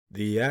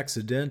The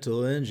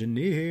Accidental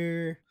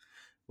Engineer.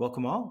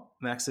 Welcome all.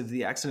 Max of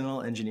the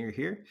Accidental Engineer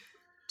here.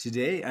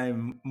 Today,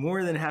 I'm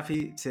more than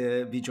happy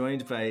to be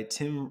joined by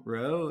Tim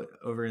Rowe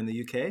over in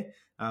the UK.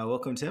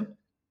 Welcome, Tim.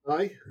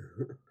 Hi.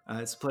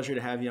 It's a pleasure to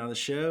have you on the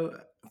show.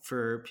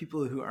 For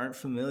people who aren't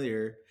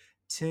familiar,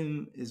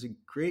 Tim is a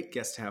great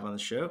guest to have on the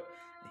show.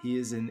 He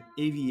is an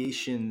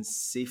aviation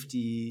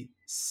safety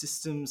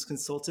systems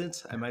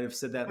consultant. I might have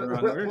said that in the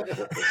wrong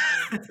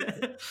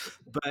order.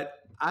 But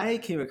I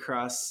came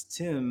across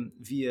Tim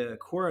via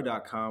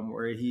Quora.com,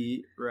 where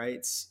he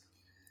writes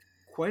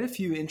quite a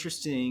few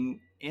interesting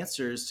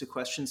answers to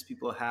questions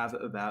people have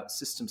about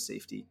system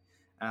safety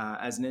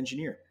as an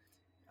engineer.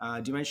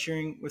 Do you mind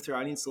sharing with your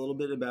audience a little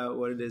bit about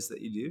what it is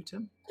that you do,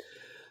 Tim?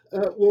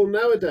 Well,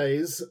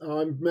 nowadays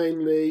I'm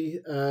mainly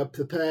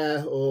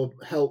prepare or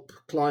help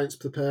clients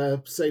prepare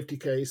safety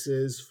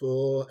cases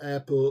for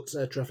airports,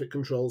 air traffic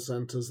control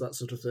centres, that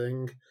sort of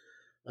thing.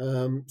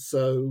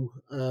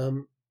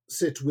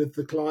 Sit with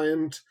the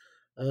client,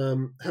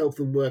 help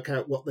them work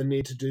out what they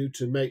need to do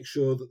to make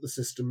sure that the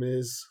system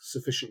is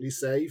sufficiently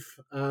safe,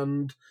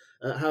 and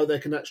how they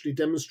can actually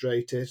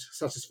demonstrate it,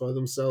 satisfy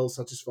themselves,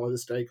 satisfy the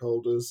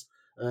stakeholders,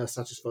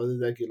 satisfy the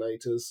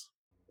regulators.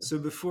 So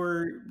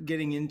before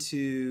getting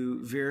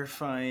into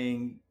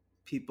verifying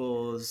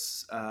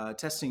people's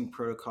testing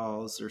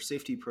protocols or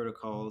safety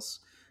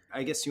protocols,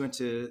 I guess you went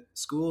to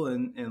school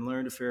and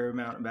learned a fair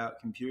amount about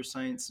computer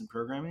science and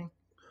programming.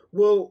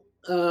 Well,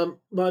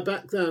 my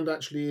background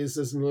actually is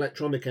as an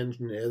electronic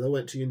engineer. I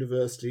went to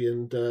university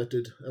and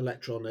did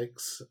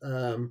electronics.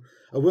 I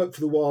worked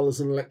for a while as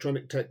an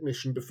electronic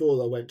technician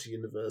before I went to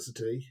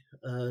university,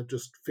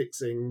 just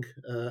fixing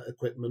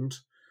equipment.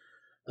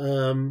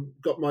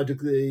 Got my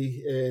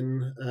degree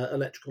in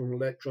electrical and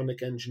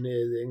electronic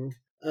engineering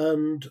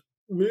and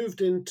moved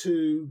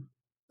into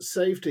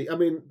safety. I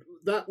mean,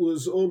 that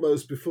was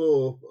almost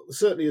before,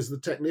 certainly as the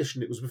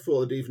technician, it was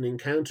before I'd even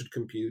encountered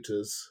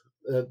computers.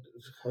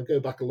 I go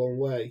back a long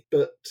way.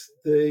 But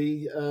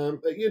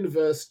at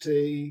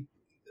university,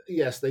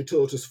 yes, they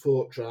taught us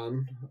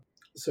Fortran.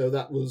 So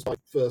that was my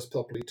first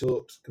properly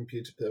taught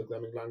computer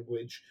programming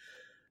language.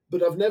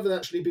 But I've never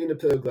actually been a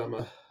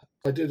programmer.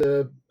 I did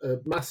a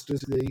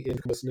master's degree in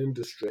commerce and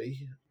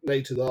industry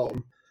later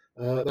on.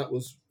 That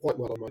was quite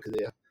well on my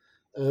career.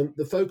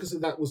 The focus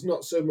of that was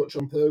not so much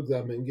on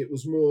programming; it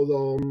was more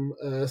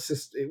on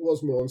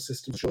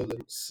system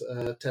assurance,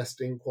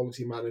 testing,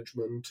 quality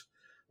management,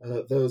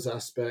 those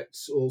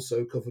aspects.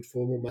 Also covered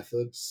formal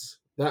methods.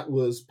 That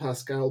was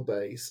Pascal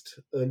based,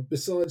 and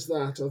besides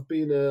that, I've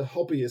been a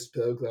hobbyist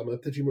programmer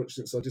pretty much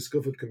since I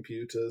discovered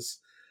computers,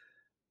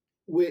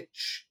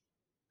 which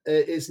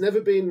it's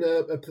never been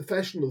a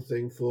professional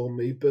thing for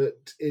me,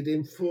 but it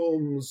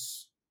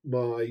informs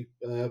my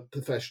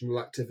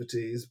professional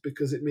activities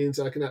because it means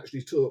I can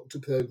actually talk to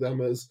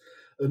programmers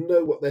and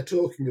know what they're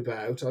talking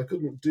about. I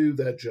couldn't do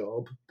their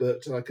job,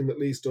 but I can at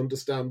least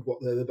understand what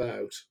they're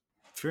about.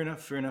 Fair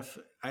enough. Fair enough.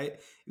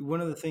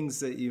 One of the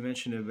things that you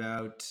mentioned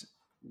about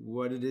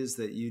what it is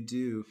that you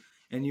do,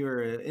 and you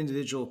are an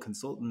individual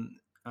consultant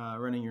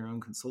running your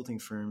own consulting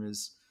firm,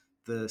 is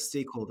the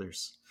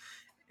stakeholders.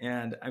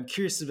 And I'm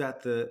curious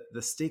about the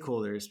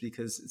stakeholders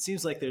because it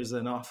seems like there's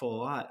an awful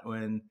lot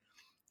when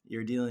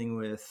you're dealing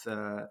with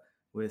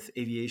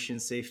aviation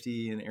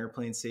safety and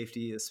airplane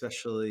safety,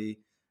 especially.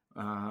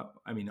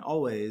 I mean,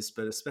 always,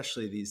 but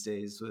especially these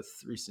days with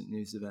recent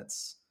news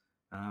events.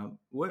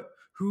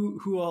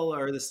 Who all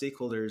are the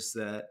stakeholders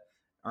that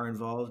are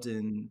involved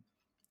in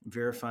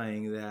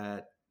verifying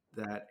that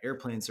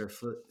airplanes are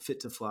fit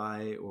to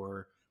fly,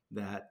 or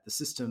that the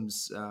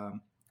systems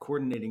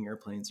coordinating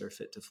airplanes are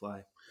fit to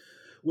fly?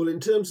 Well,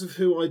 in terms of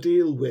who I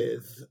deal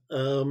with,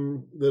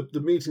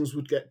 the meetings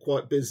would get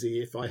quite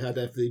busy if I had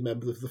every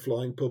member of the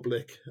flying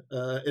public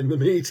in the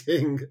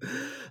meeting.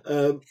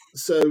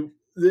 So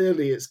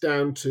really, it's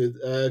down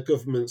to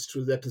governments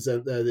to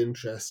represent their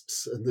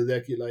interests and the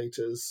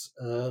regulators.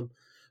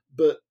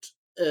 But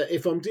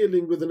if I'm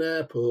dealing with an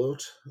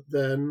airport,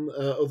 then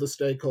other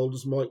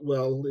stakeholders might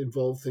well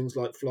involve things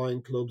like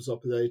flying clubs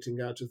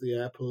operating out of the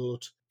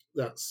airport.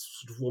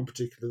 That's sort of one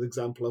particular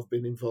example I've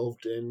been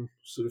involved in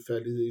sort of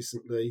fairly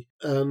recently.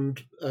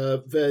 And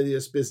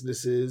various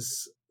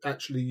businesses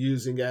actually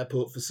using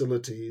airport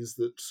facilities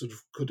that sort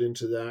of could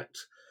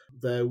interact.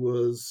 There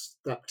was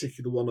that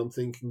particular one I'm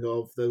thinking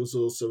of. There was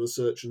also a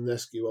search and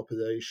rescue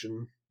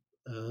operation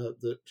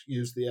that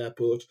used the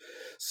airport.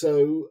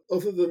 So,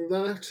 other than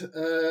that,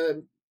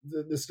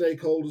 the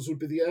stakeholders would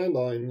be the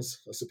airlines,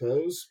 I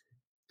suppose.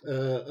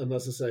 And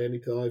as I say, any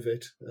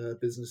private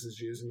businesses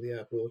using the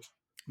airport.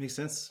 Makes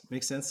sense.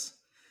 Makes sense.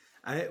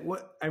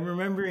 I'm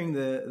remembering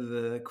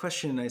the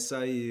question I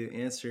saw you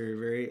answer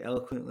very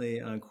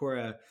eloquently on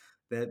Quora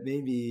that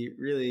made me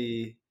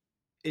really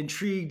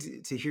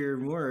intrigued to hear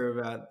more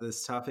about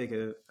this topic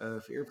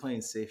of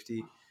airplane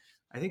safety.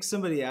 I think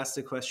somebody asked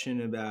a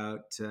question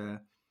about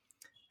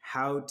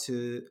how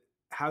to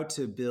how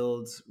to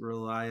build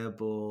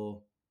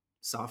reliable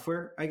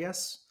software, I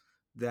guess,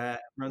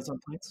 that runs on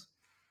planes.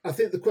 I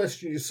think the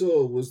question you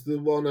saw was the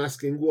one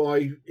asking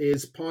why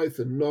is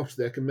Python not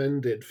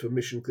recommended for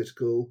mission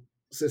critical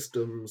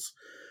systems.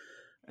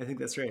 I think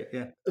that's right.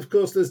 Yeah. Of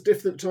course, there's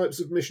different types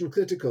of mission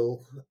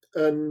critical,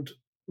 and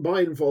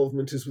my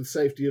involvement is with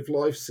safety of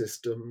life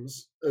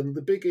systems. And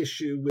the big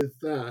issue with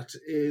that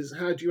is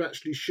how do you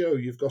actually show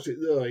you've got it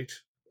right?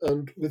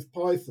 And with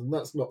Python,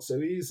 that's not so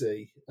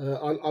easy.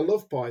 I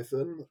love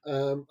Python.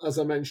 As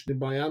I mentioned in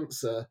my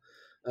answer,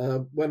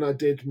 when I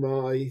did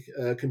my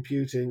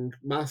computing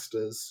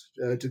master's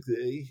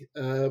degree,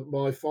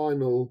 my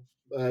final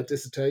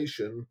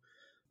dissertation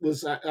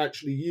was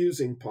actually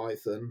using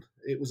Python.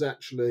 It was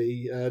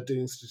actually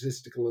doing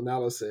statistical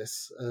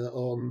analysis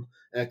on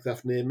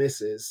aircraft near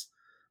misses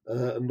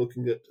and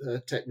looking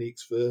at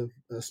techniques for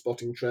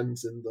spotting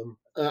trends in them.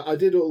 I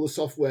did all the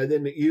software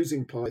then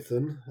using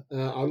Python.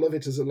 I love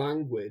it as a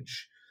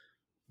language,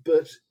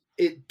 but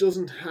it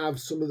doesn't have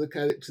some of the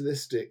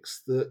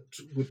characteristics that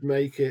would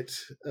make it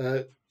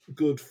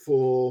good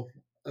for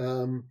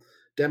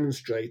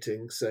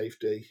demonstrating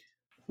safety.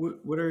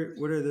 What are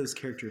those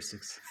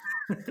characteristics?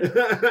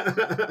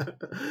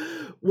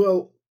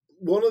 Well,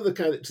 one of the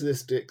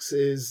characteristics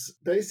is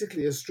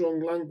basically a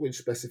strong language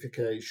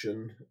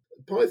specification.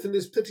 Python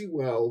is pretty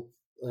well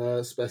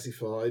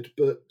specified,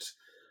 but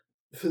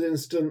for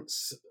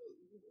instance,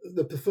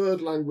 the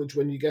preferred language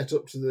when you get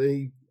up to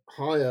the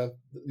higher,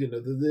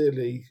 the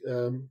really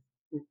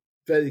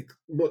very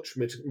much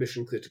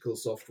mission critical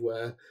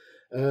software,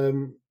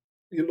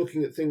 you're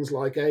looking at things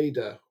like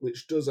Ada,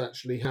 which does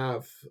actually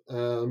have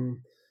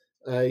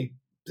a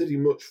pretty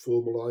much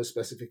formalized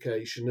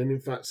specification. And in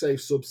fact, safe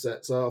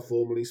subsets are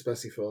formally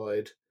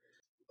specified.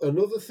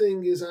 Another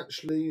thing is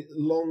actually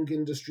long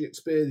industry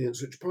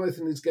experience, which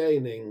Python is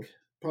gaining.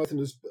 Python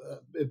has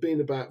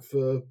been about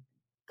for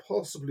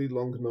possibly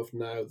long enough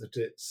now that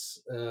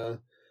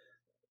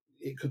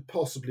it could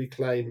possibly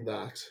claim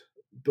that.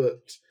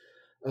 But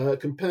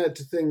compared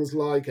to things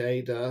like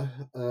Ada,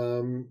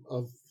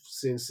 I've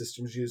seen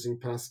systems using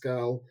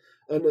Pascal,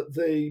 and at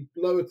the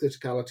lower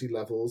criticality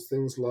levels,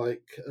 things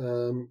like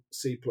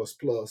C++,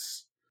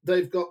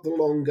 they've got the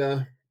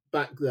longer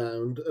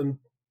background and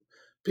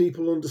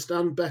people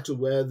understand better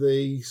where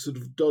the sort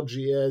of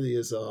dodgy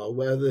areas are,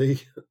 where the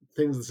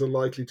things that are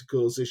likely to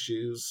cause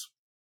issues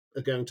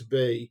are going to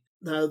be.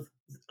 Now,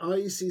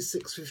 IEC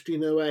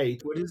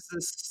 61508. What is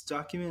this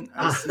document?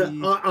 I see.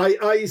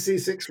 IEC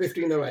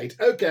 61508.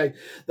 Okay,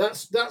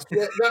 that's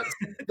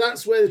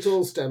where it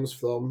all stems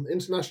from.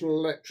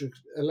 International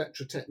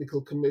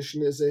Electrotechnical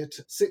Commission, is it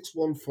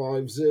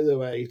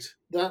 61508?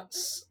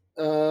 That's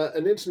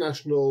an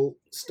international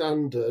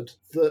standard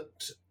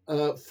that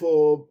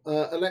for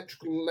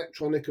electrical,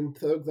 electronic, and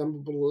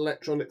programmable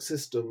electronic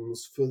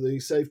systems for the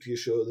safety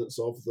assurance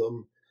of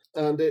them.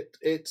 And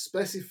it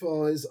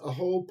specifies a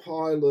whole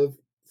pile of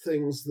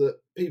things that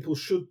people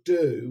should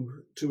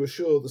do to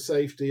assure the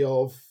safety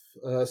of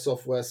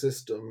software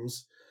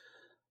systems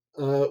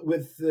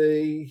with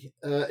the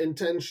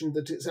intention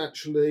that it's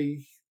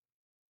actually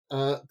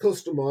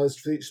customized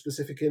for each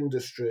specific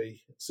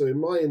industry. So in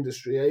my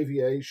industry,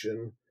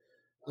 aviation,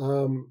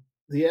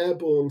 the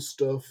airborne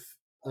stuff,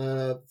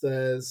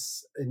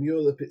 there's in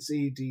Europe it's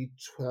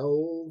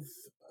ED12,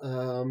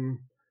 Eurokai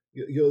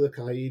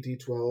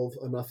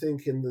ED12, and I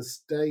think in the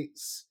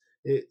States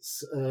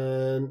it's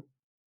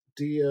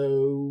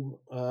DO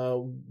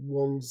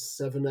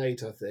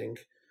 178, I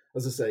think.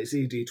 As I say, it's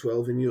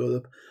ED12 in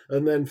Europe.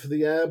 And then for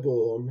the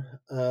airborne,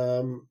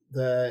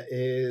 there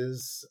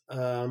is,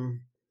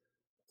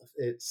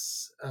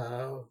 it's,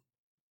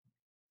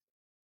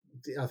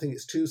 I think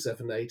it's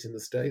 278 in the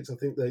States. I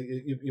think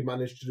you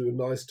managed to do a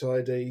nice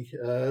tidy,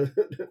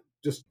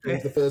 just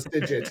with the first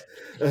digit.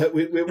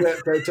 We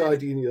weren't very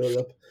tidy in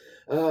Europe.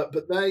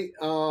 But they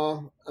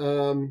are,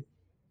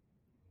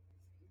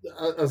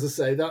 as I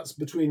say, that's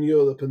between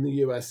Europe and the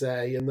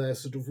USA, and they're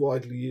sort of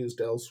widely used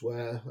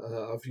elsewhere.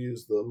 I've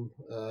used them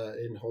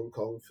in Hong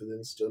Kong, for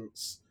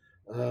instance,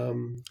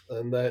 and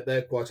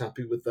they're quite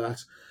happy with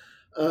that.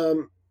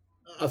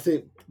 I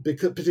think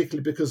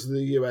particularly because of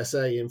the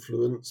USA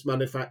influence,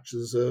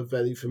 manufacturers are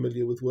very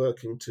familiar with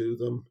working to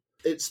them.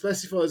 It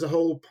specifies a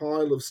whole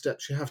pile of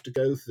steps you have to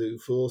go through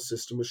for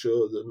system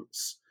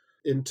assurance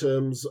in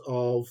terms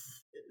of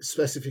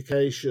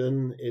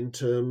specification, in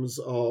terms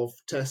of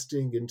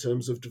testing, in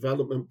terms of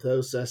development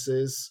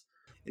processes.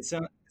 It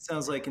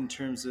sounds like in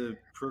terms of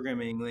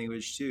programming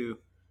language too,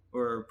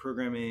 or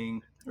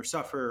programming or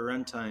software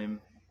runtime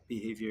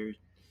behavior.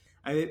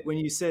 When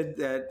you said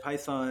that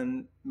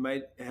Python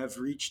might have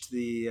reached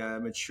the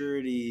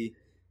maturity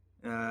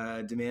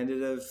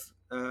demanded of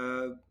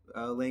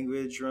a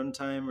language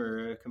runtime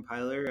or a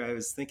compiler, I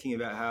was thinking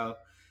about how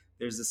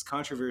there's this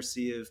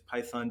controversy of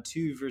Python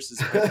 2 versus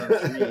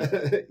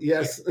Python 3.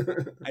 Yes.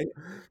 I,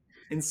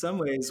 in some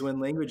ways, when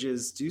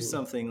languages do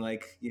something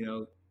like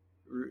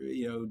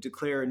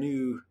declare a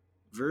new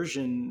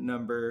version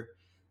number,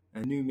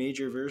 a new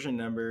major version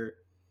number,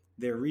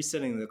 they're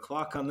resetting the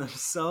clock on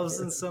themselves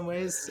in some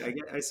ways.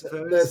 I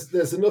suppose.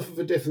 There's enough of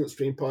a difference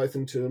between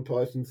Python 2 and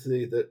Python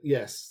 3 that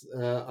yes,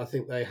 I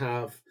think they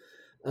have.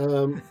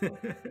 Um,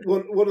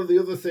 one of the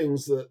other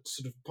things that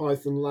sort of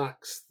Python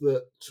lacks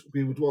that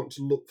we would want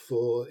to look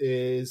for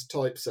is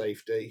type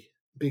safety,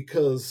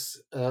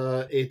 because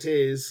it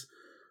is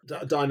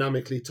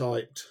dynamically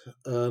typed,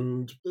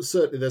 and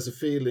certainly there's a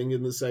feeling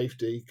in the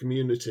safety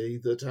community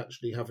that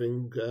actually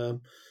having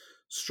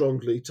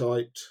strongly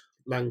typed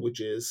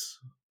languages,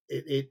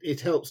 it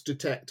helps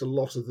detect a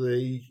lot of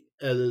the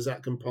errors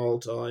at compile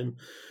time.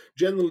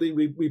 Generally,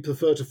 we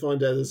prefer to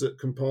find errors at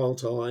compile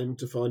time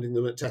to finding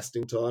them at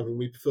testing time, and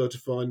we prefer to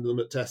find them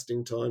at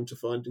testing time to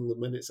finding them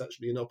when it's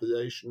actually in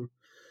operation.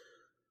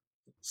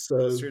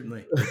 So,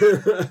 Certainly.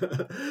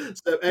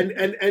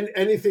 and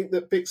anything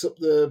that picks up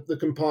the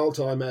compile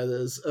time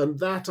errors, and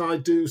that I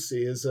do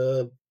see as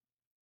a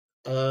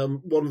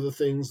one of the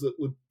things that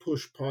would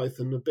push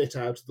Python a bit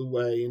out of the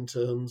way in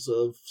terms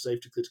of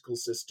safety critical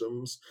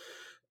systems.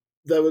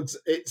 Though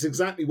it's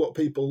exactly what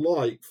people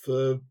like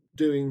for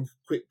doing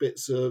quick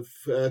bits of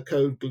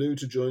code glue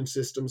to join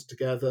systems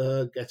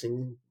together,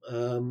 getting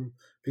a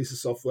piece of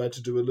software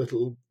to do a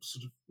little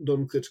sort of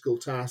non-critical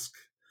task.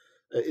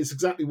 It's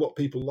exactly what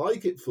people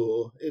like it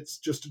for. It's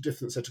just a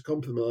different set of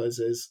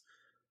compromises.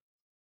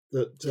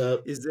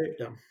 That Is there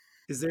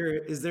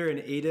yeah. is there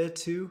an ADA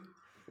too?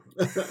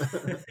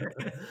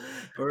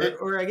 Eh,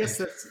 Or I guess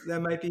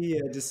that might be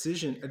a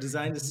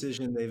design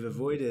decision they've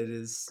avoided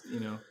is,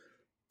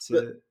 but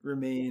to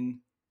remain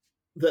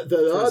there are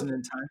frozen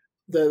in time.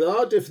 there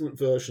are different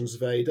versions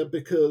of Ada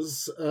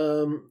because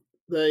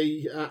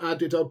they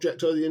added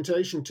object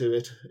orientation to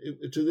it.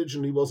 It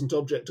originally wasn't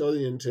object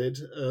oriented,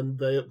 and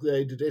they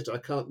upgraded it. I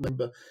can't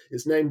remember.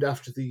 It's named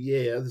after the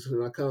year,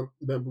 and I can't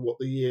remember what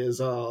the years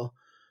are.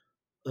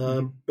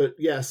 Mhm. But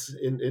yes,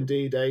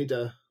 indeed,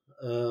 Ada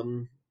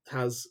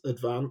has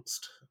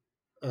advanced.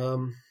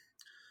 Um,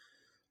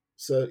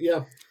 so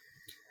yeah.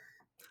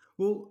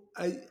 Well,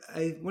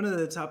 one of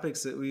the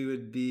topics that we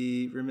would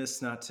be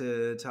remiss not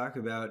to talk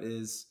about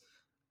is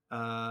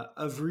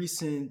of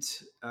recent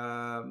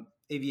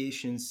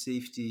aviation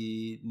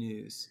safety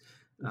news,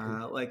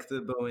 Mhm. like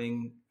the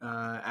Boeing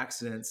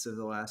accidents of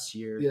the last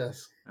year,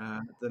 Yes.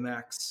 the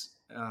MAX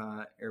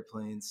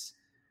airplanes.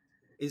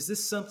 Is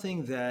this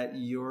something that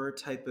your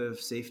type of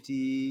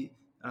safety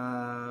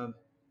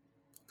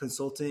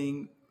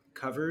consulting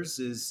covers?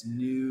 Is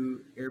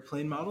new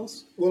airplane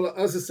models? Well,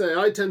 as I say,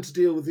 I tend to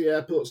deal with the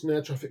airports and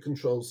air traffic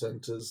control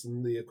centres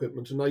and the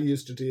equipment, and I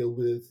used to deal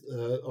with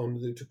en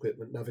route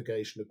equipment,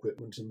 navigation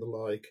equipment, and the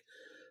like.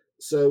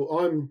 So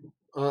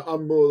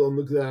I'm more on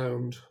the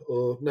ground,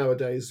 or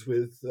nowadays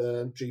with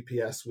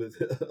GPS with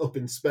up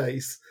in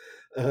space,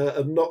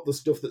 and not the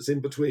stuff that's in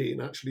between,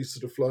 actually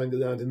sort of flying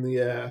around in the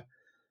air.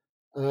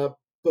 Uh,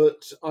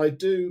 but I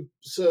do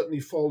certainly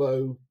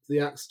follow the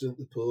accident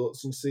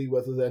reports and see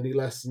whether there are any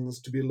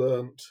lessons to be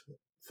learnt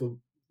for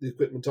the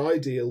equipment I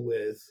deal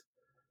with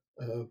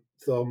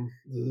from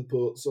the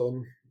reports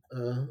on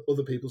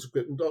other people's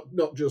equipment,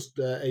 not just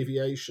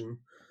aviation.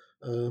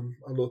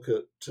 I look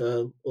at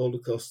all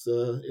across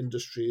the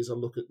industries. I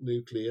look at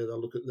nuclear. I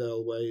look at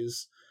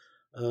railways.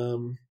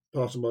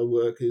 Part of my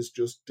work is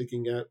just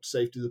digging out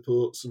safety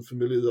reports and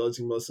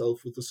familiarising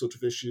myself with the sort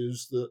of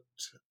issues that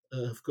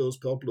have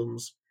caused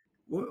problems.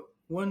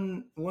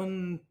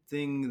 One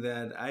thing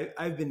that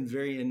I've been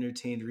very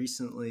entertained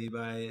recently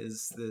by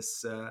is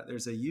this.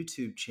 There's a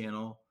YouTube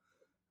channel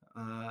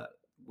uh,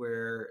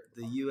 where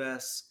the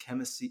U.S.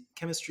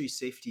 Chemistry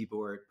Safety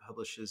Board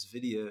publishes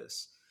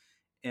videos,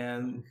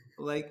 and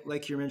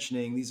like you're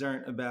mentioning, these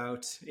are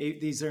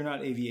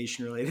not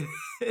aviation related,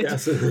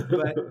 Yes.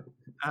 but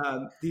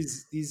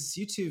these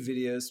YouTube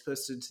videos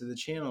posted to the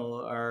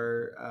channel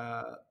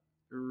are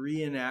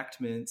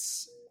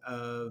reenactments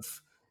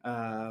of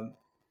um,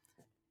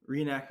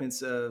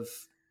 reenactments of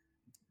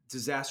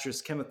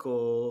disastrous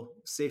chemical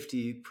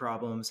safety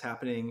problems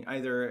happening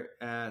either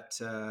at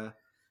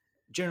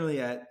generally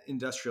at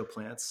industrial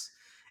plants.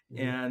 Mhm.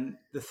 And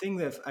the thing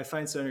that I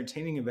find so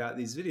entertaining about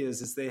these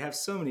videos is they have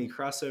so many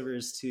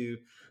crossovers to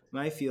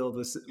my field,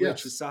 which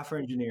Yes. is software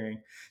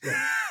engineering,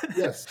 Yeah.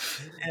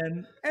 Yes.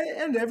 and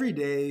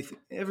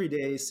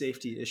everyday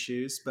safety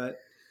issues. But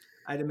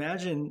I'd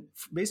imagine,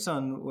 based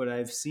on what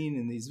I've seen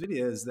in these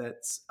videos,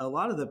 that a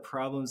lot of the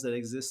problems that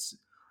exist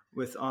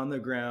with on the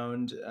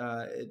ground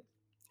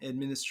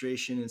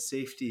administration and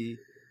safety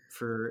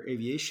for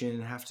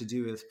aviation have to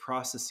do with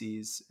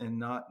processes and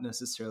not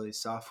necessarily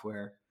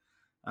software,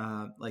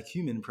 like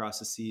human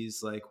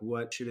processes, like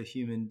what should a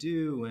human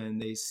do when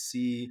they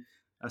see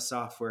a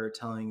software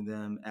telling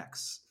them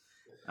X.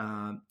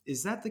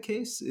 Is that the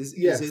case?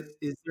 Yes.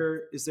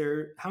 Is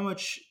there how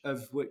much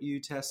of what you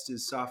test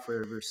is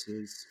software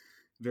versus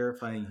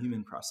verifying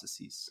human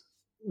processes?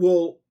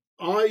 Well,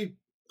 I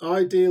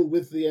deal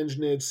with the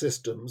engineered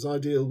systems. I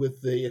deal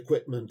with the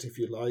equipment, if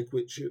you like,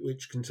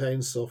 which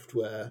contains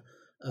software.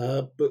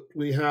 But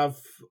we have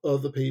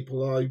other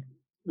people. I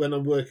When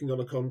I'm working on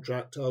a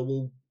contract, I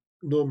will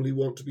normally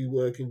want to be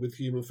working with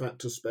human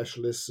factor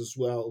specialists as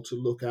well to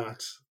look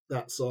at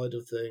that side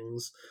of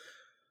things.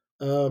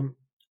 Um,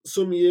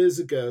 some years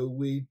ago,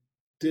 we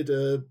did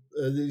a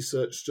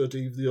research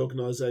study of the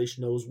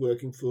organisation I was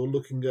working for,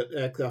 looking at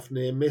aircraft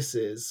near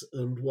misses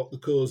and what the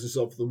causes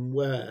of them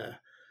were.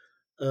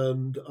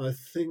 And I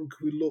think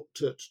we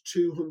looked at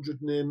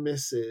 200 near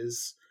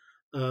misses,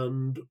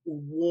 and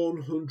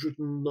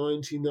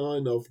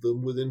 199 of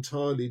them were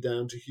entirely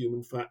down to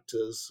human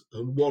factors,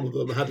 and one of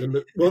them had an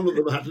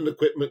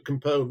equipment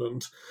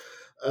component.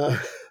 Uh,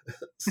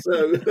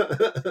 so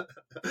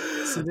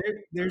So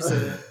there's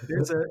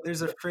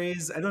a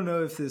phrase. I don't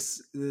know if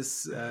this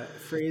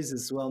phrase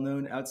is well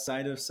known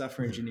outside of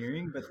software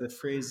engineering, but the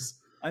phrase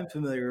I'm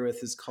familiar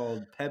with is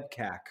called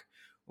PEBCAC,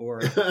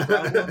 or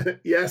problem.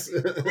 yes,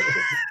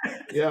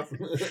 yeah,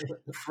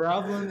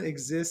 Problem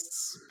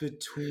exists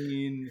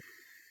between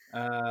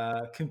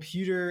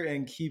computer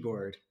and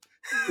keyboard,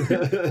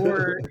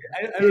 or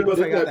I don't know if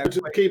I got that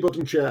quite. keyboard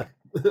and chair.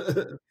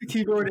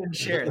 Keyboard and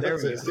chair. There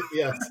That's we it. go.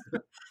 Yes,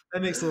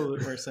 That makes a little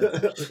bit more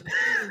sense.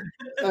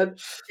 and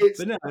it's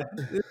But no, go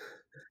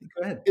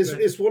ahead.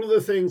 it's one of the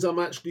things I'm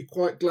actually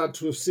quite glad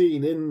to have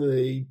seen in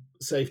the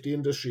safety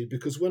industry,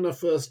 because when I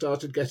first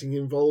started getting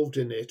involved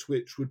in it,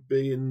 which would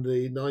be in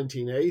the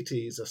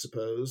 1980s, I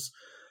suppose,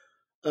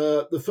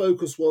 the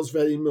focus was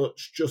very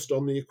much just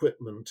on the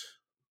equipment.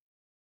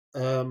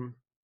 And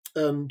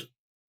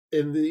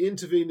in the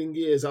intervening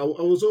years, I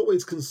was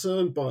always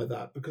concerned by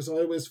that, because I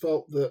always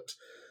felt that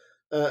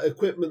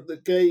equipment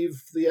that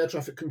gave the air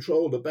traffic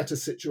controller better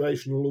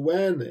situational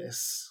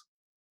awareness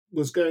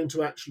was going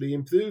to actually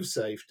improve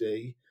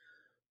safety.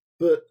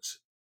 But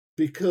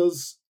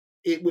because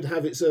it would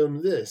have its own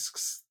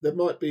risks, there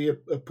might be a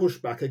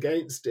pushback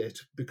against it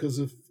because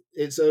of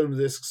its own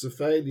risks of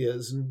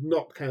failures and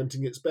not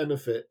counting its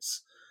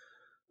benefits.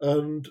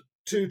 And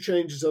two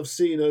changes I've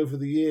seen over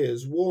the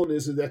years: one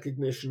is a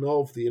recognition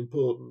of the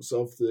importance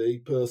of the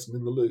person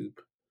in the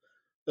loop,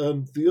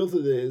 and the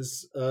other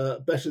is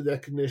better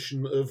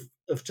recognition of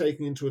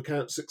taking into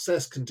account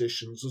success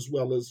conditions as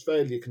well as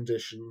failure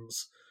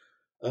conditions,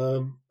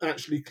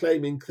 actually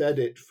claiming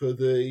credit for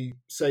the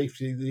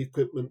safety the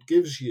equipment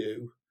gives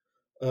you,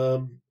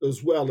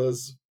 as well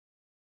as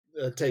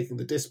taking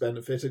the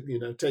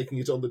disbenefit, taking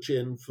it on the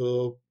chin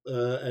for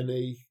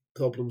any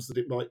problems that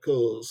it might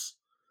cause.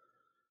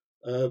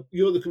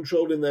 You're the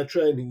Control in their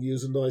training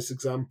use a nice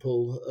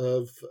example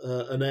of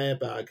an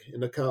airbag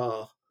in a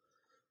car,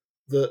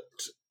 that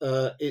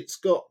it's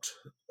got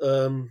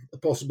a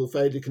possible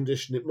failure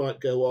condition. It might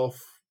go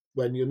off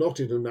when you're not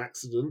in an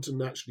accident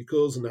and actually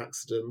cause an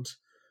accident.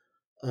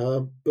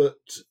 But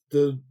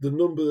the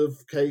number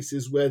of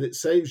cases where it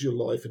saves your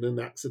life in an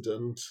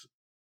accident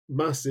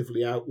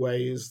massively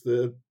outweighs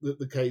the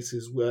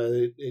cases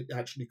where it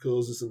actually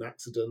causes an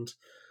accident.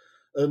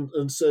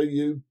 And so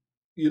you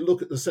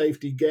look at the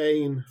safety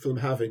gain from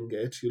having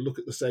it, you look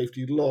at the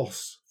safety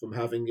loss from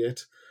having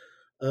it,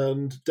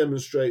 and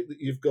demonstrate that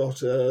you've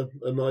got a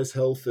nice,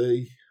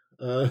 healthy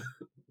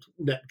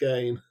net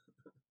gain.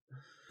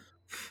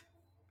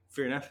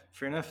 Fair enough.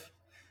 Fair enough.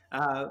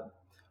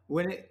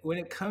 When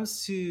it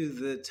comes to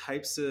the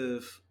types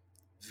of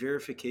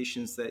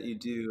verifications that you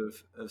do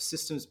of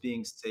systems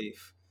being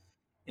safe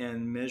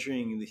and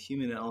measuring the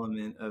human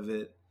element of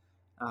it,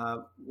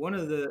 one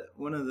of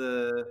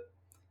the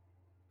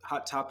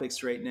hot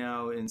topics right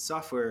now in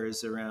software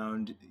is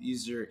around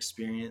user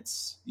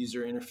experience,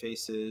 user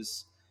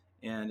interfaces,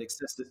 and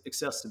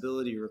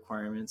accessibility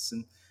requirements.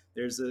 And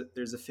there's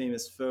a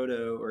famous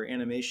photo or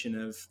animation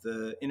of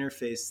the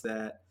interface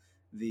that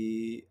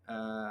the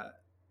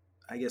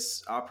I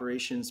guess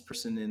operations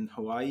person in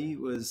Hawaii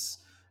was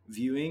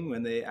viewing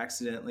when they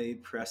accidentally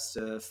pressed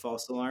a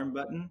false alarm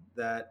button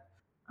that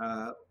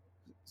uh,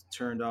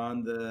 turned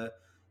on the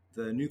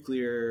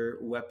nuclear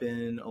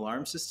weapon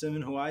alarm system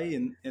in Hawaii,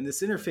 and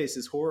this interface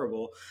is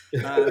horrible.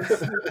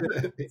 Yes.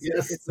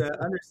 It's an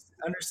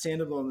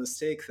understandable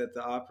mistake that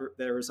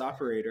there was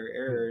operator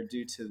error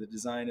due to the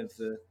design of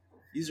the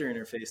user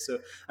interface. So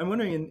I'm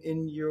wondering,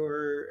 in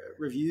your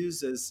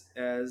reviews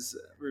as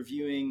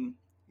reviewing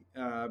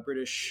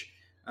British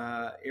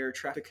air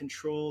traffic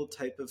control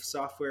type of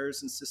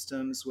softwares and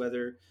systems,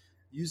 whether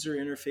user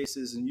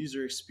interfaces and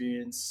user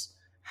experience,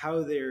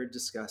 how they're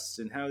discussed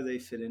and how they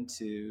fit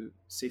into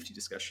safety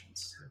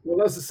discussions.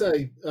 Well, as I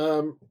say,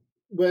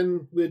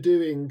 when we're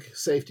doing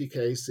safety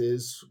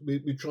cases,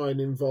 we try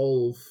and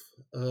involve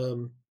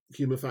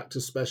human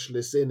factors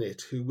specialists in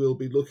it who will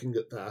be looking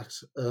at that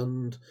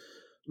and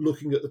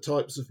looking at the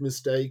types of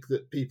mistake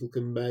that people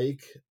can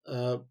make.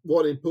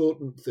 One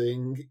important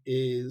thing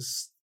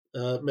is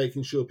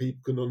making sure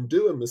people can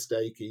undo a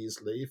mistake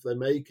easily if they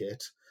make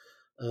it.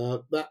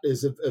 That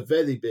is a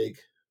very big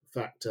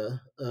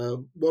factor.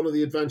 One of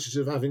the advantages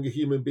of having a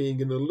human being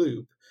in a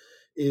loop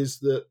is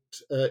that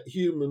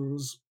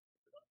humans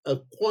are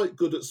quite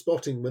good at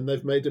spotting when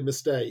they've made a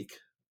mistake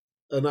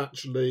and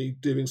actually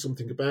doing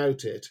something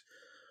about it,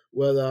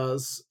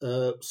 whereas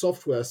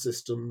software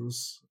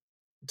systems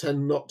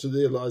tend not to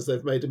realize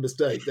they've made a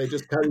mistake. They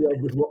just carry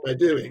on with what they're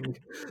doing.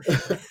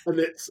 And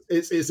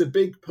it's a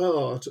big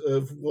part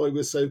of why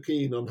we're so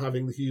keen on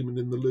having the human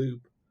in the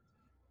loop.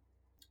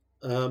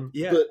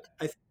 Yeah,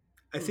 But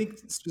I I think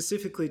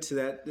specifically to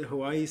that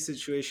Hawaii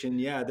situation,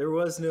 yeah, there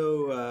was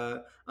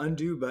no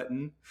undo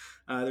button,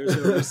 there was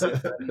no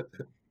reset button,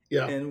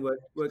 Yeah. and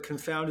what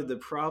confounded the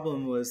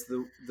problem was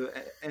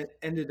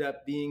ended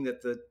up being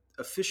that the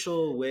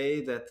official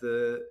way that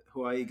the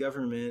Hawaii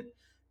government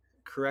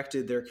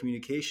corrected their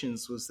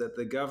communications was that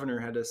the governor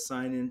had to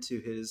sign into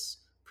his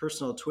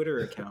personal Twitter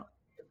account,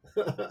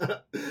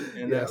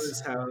 and that Yes.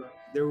 was how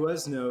there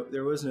was no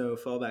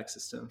fallback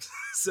system.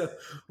 So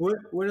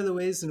what are the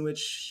ways in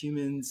which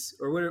humans,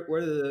 or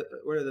what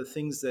are the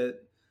things that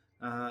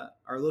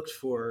are looked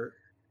for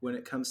when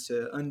it comes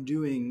to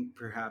undoing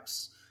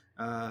perhaps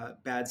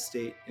bad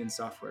state in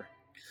software?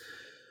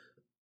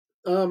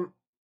 Um,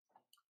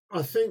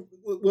 I think,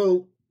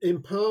 well,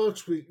 in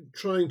part, we're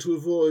trying to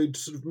avoid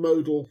sort of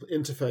modal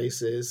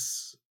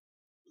interfaces.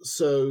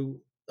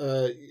 So,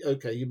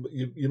 okay,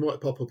 you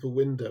might pop up a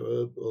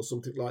window or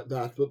something like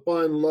that, but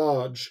by and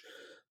large,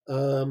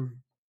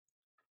 um,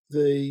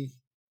 the,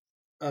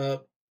 uh,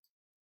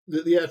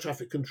 the air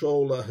traffic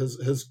controller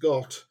has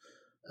got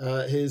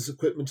his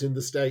equipment in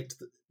the state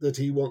that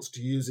he wants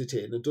to use it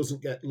in, and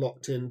doesn't get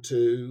locked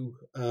into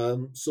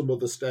some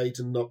other state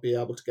and not be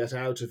able to get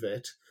out of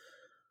it.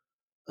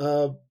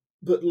 Uh,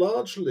 but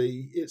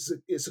largely,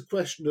 it's a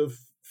question of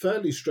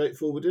fairly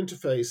straightforward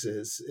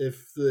interfaces.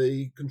 If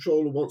the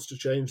controller wants to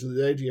change the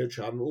radio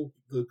channel,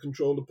 the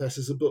controller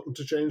presses a button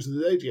to change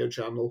the radio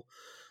channel.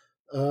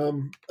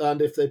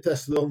 And if they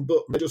press the wrong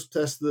button, they just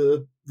press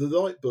the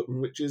right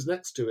button, which is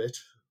next to it.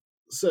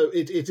 So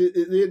it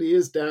really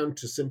is down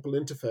to simple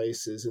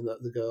interfaces in that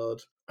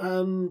regard.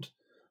 And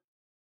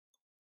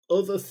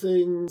other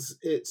things,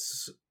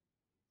 it's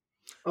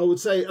I would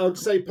say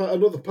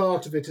another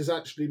part of it is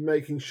actually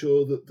making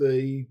sure that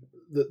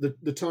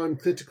the time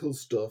critical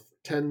stuff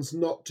tends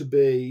not to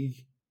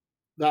be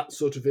that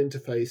sort of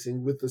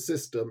interfacing with the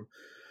system.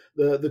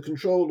 The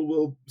controller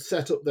will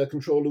set up their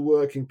controller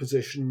working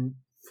position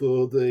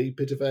for the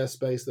bit of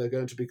airspace they're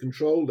going to be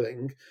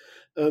controlling,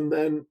 and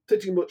then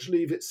pretty much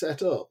leave it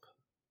set up.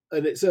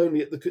 And it's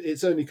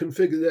only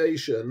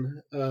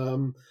configuration,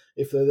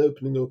 if they're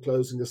opening or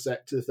closing a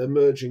sector, if they're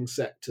merging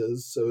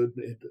sectors. So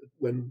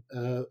when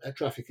air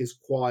traffic is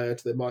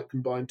quiet, they might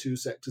combine two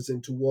sectors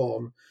into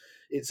one.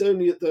 It's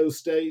only at those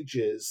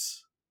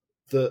stages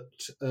that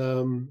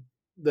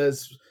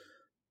there's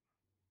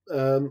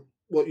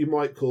what you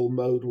might call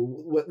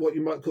modal, what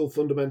you might call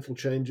fundamental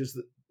changes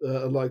that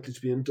are likely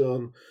to be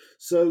undone.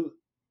 So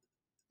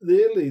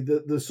really,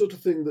 the sort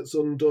of thing that's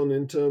undone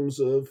in terms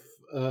of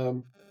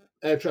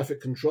air traffic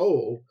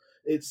control,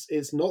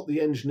 it's not the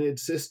engineered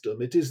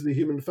system; it is the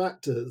human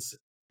factors.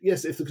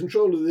 Yes, if the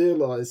controller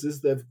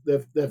realizes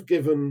they've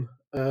given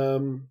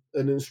an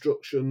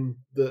instruction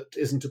that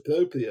isn't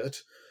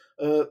appropriate,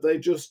 they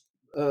just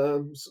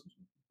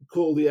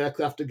call the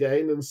aircraft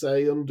again and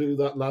say undo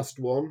that last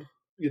one.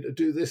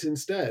 Do this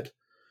instead.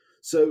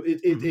 So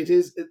Mhm. it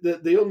is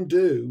the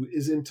undo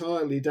is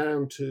entirely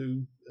down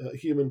to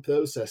human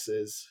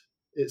processes.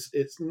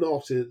 It's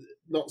not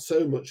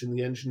so much in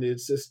the engineered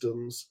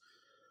systems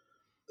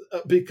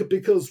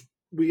because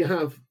we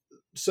have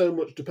so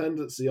much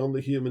dependency on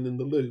the human in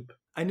the loop.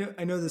 I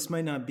know this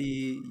might not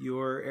be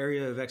your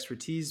area of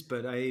expertise,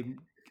 but I'm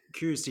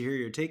curious to hear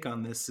your take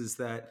on this. Is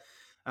that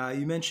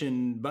you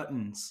mentioned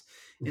buttons,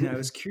 and I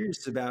was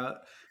curious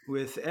about,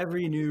 with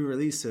every new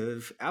release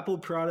of Apple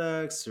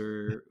products,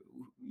 or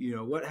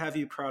what have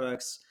you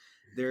products,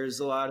 there's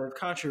a lot of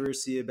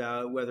controversy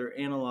about whether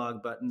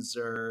analog buttons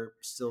are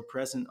still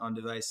present on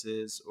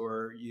devices,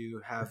 or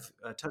you have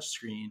a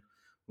touchscreen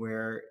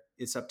where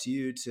it's up to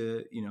you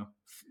to,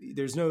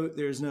 there's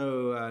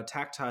no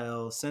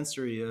tactile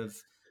sensory of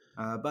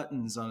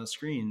buttons on a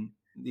screen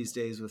these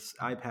days with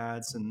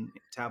iPads and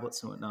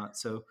tablets and whatnot.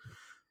 So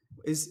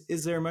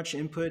is there much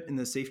input in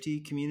the safety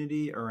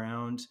community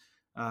around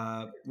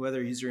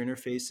whether user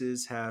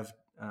interfaces have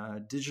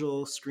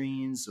digital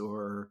screens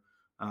or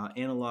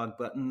analog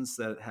buttons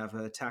that have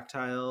a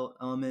tactile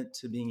element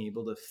to being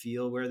able to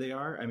feel where they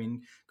are? I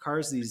mean,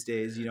 cars these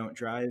days, you don't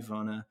drive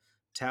on a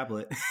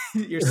tablet;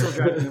 you're still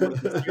driving them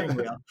with the steering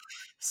wheel.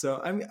 So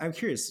I'm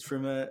curious,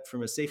 from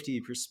a safety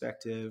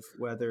perspective,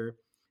 whether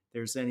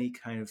there's any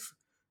kind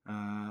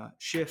of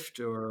shift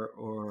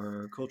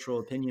or cultural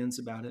opinions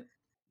about it.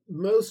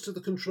 Most of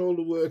the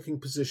controller working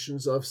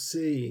positions I've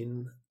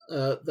seen,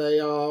 they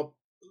are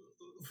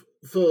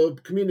for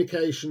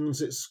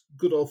communications. It's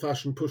good old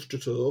fashioned push to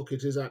talk.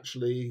 It is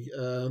actually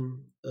a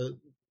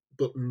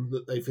button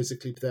that they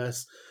physically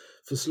press.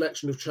 For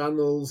selection of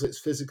channels, it's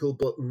physical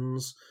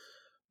buttons.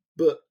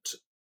 But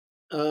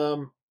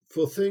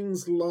for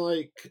things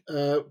like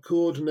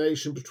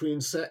coordination between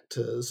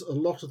sectors, a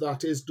lot of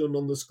that is done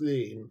on the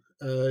screen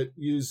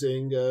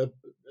using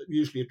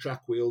usually a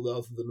track wheel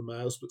rather than a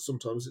mouse, but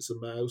sometimes it's a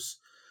mouse.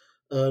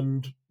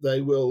 And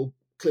they will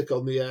click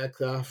on the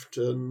aircraft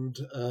and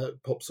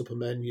pops up a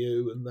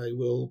menu, and they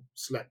will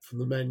select from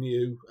the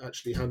menu,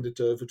 actually hand it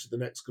over to the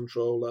next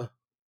controller.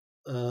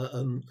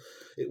 And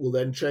it will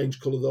then change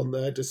colour on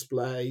their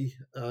display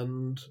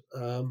and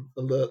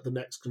alert the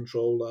next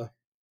controller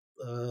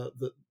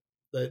that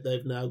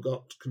they've now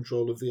got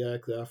control of the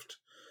aircraft.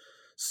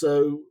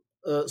 So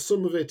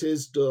some of it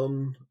is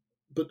done,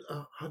 but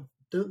I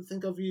don't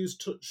think I've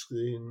used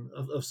touchscreen.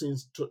 I've seen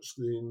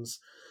touchscreens.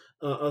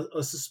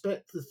 I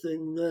suspect the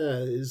thing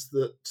there is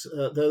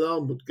that their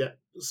arm would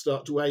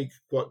start to ache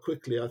quite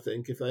quickly. I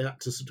think if they had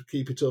to sort of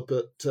keep it up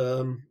at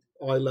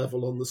eye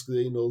level on the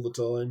screen all the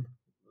time,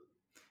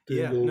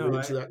 doing Yeah, all no, the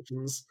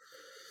interactions.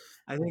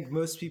 I think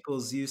most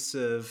people's use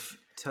of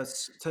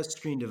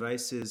touchscreen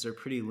devices are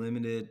pretty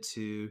limited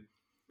to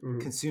Mm.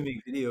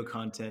 consuming video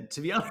content, to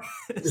be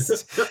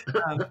honest.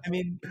 I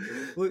mean,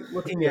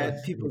 looking Yeah.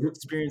 at people's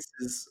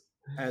experiences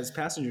as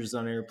passengers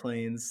on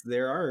airplanes,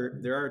 there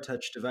are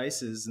touch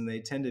devices, and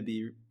they tend to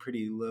be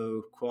pretty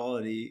low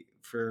quality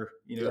for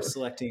Yeah.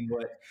 selecting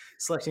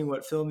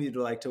what film you'd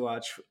like to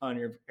watch on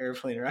your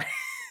airplane ride.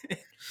 But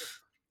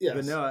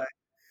Yes. no,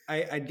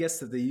 I'd guess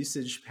that the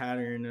usage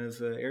pattern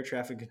of an air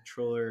traffic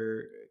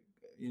controller,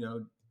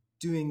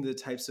 doing the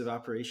types of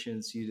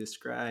operations you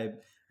describe,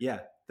 yeah,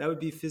 that would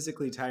be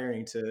physically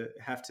tiring to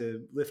have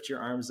to lift your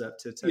arms up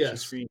to touch a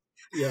Yes. screen.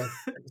 Yeah.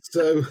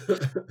 So,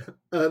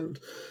 and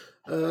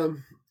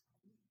um,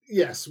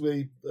 yes,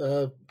 we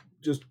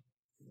just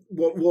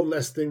one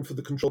less thing for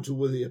the control to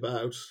worry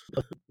about.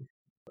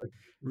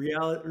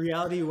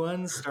 Reality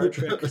one, Star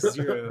Trek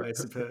zero, I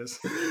suppose.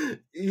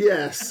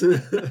 Yes.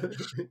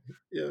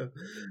 Yeah.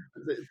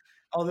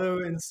 Although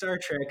in Star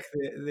Trek,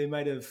 they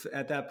might have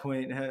at that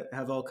point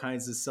have all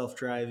kinds of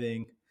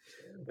self-driving.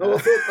 Oh,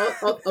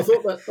 Uh, I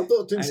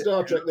thought in I Star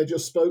don't Trek know. they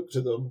just spoke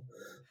to them.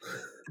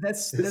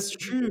 That's It's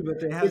true, but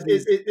they have it,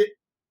 these.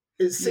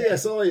 it's Yeah,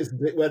 CSI,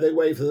 isn't it, where they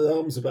wave their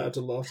arms about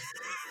a lot?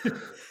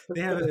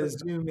 they have a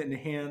zoom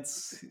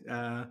enhance.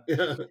 Yeah.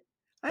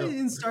 Oh,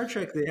 In Star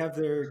Trek, they have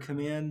their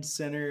command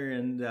center,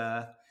 and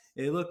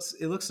it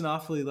looks an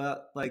awfully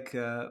lot like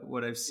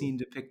what I've seen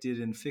depicted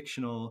in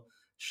fictional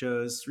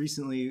shows.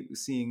 Recently,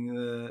 seeing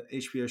the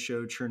HBO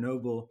show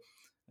Chernobyl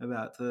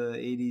about the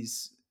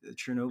 '80s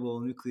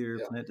Chernobyl nuclear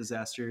yeah. plant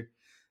disaster.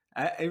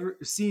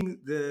 Seeing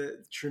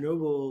the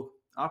Chernobyl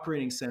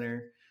operating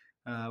center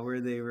where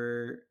they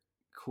were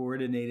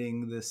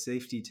coordinating the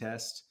safety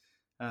test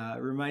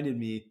reminded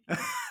me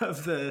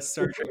of the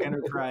Star Trek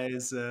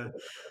Enterprise. Uh,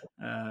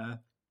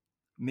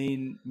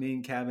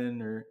 main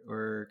cabin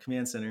or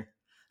command center.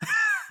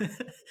 I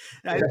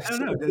Yes. don't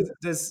know.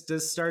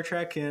 Does Star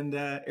Trek and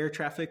air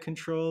traffic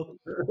control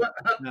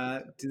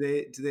do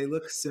they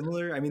look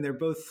similar? I mean, they're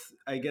both,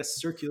 I guess,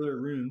 circular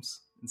rooms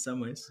in some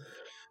ways.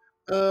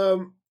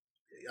 um,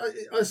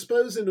 I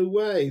suppose in a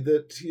way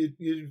that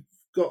you've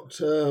got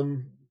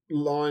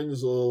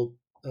lines or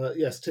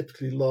yes,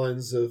 typically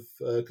lines of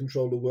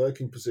controller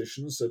working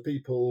positions. So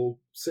people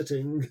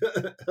sitting.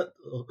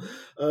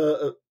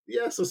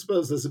 Yes, I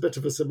suppose there's a bit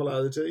of a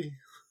similarity.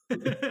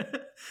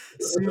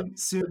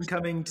 soon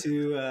coming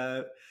to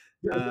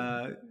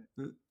uh,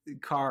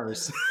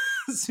 cars.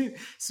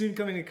 soon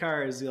coming to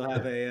cars, you'll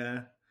have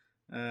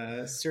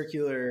a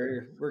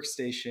circular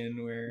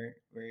workstation where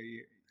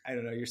I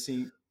don't know, you're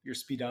seeing your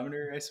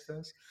speedometer, I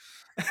suppose.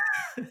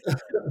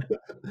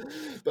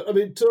 But I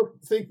mean,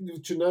 thinking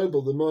of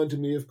Chernobyl reminded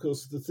me, of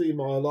course, of the 3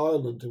 Mile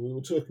Island, and we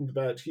were talking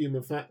about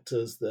human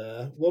factors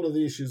there. One of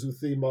the issues with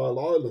 3 Mile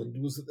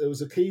Island was that there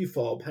was a key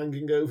fob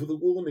hanging over the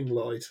warning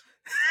light.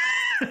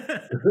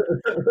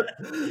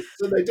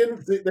 So they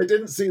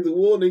didn't see the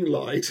warning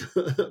light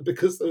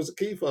because there was a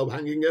key fob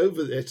hanging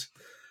over it.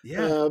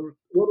 Yeah.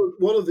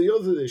 One of the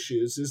other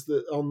issues is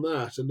that on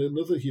that, and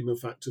another human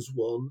factors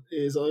one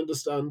is I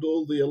understand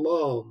all the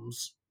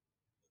alarms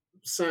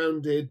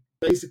sounded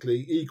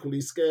basically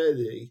equally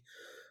scary.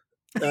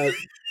 Uh,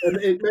 and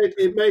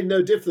it made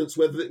no difference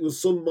whether it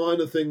was some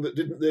minor thing that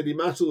didn't really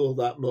matter all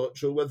that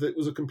much or whether it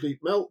was a complete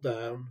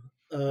meltdown.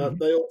 Mhm.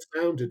 They all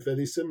sounded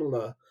very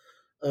similar.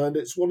 And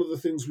it's one of the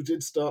things we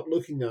did start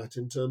looking at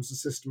in terms of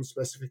system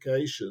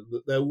specification,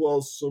 that there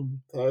was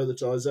some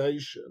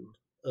prioritization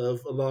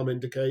of alarm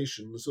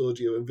indications,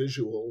 audio and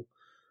visual,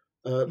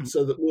 Mhm.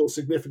 so that more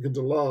significant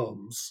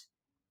alarms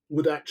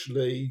would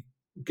actually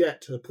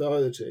get a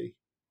priority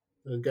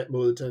and get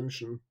more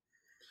attention.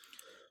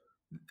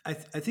 I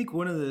think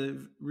one of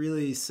the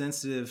really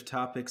sensitive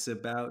topics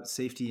about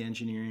safety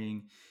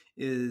engineering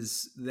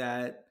is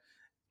that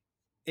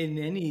I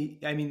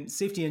mean,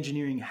 safety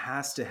engineering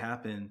has to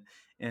happen.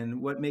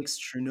 And what makes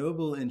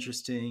Chernobyl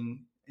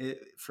interesting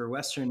for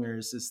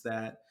Westerners is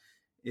that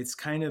it's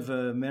kind of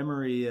a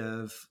memory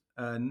of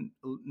a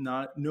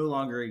not no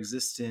longer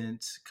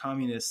existent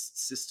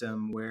communist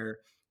system where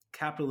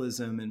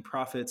capitalism and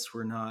profits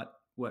were not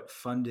what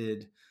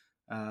funded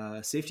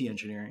safety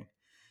engineering.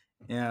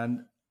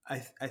 And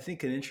I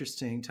think an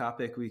interesting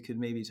topic we could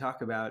maybe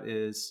talk about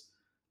is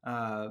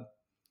uh,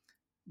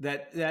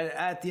 that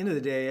at the end of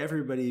the day,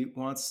 everybody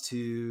wants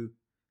to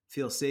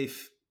feel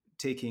safe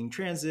taking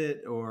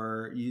transit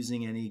or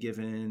using any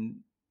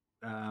given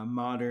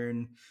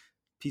modern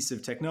piece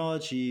of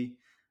technology,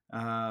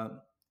 uh,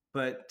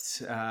 but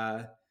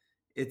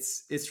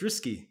it's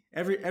risky.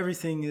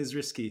 Everything is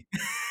risky,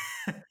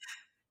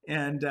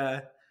 and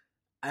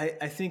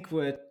I think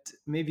what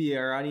maybe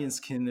our audience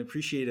can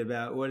appreciate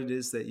about what it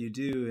is that you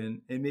do,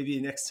 and maybe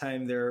next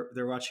time they're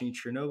watching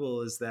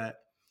Chernobyl, is that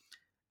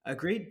a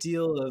great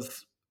deal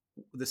of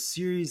the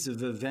series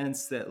of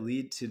events that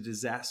lead to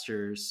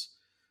disasters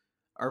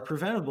are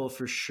preventable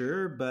for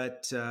sure,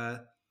 but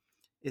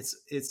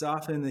it's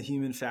often the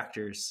human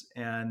factors.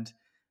 And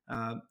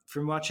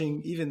from watching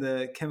even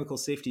the Chemical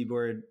Safety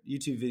Board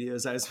YouTube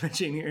videos I was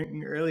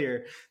mentioning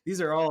earlier,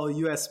 these are all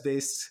U.S.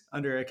 based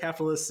under a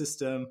capitalist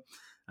system,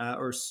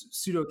 or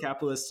pseudo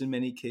capitalist in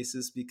many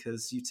cases,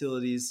 because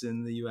utilities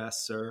in the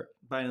U.S. are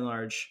by and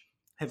large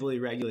heavily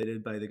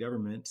regulated by the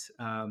government.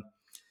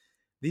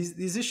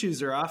 These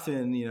issues are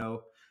often,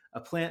 a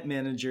plant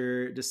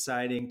manager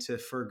deciding to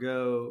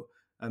forego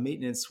a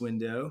maintenance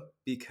window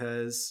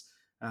because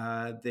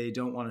they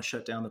don't want to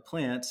shut down the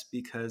plant,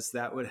 because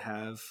that would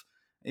have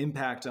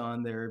impact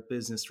on their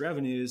business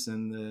revenues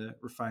and the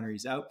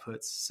refinery's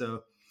outputs.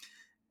 So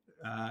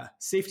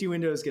safety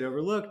windows get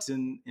overlooked,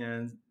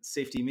 and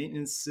safety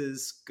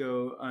maintenances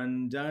go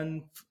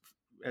undone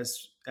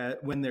as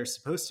when they're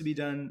supposed to be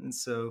done, and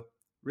so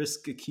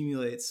risk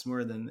accumulates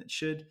more than it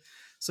should.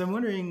 So I'm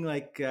wondering,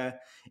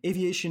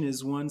 aviation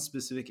is one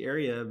specific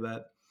area,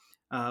 but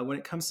when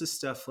it comes to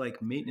stuff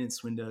like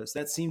maintenance windows,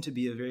 that seemed to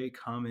be a very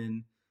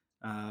common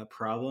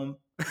problem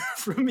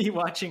from me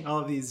watching all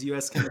of these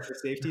U.S. chemical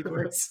safety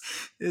boards.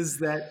 Is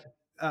that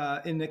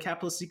in the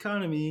capitalist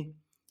economy,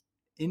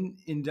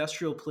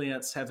 industrial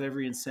plants have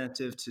every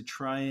incentive to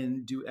try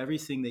and do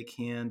everything they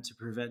can to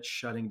prevent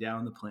shutting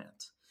down the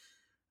plant.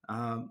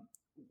 Um,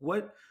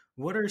 what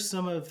what are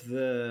some of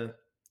the,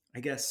 I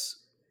guess,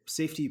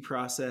 safety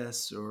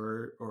process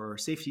or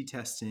safety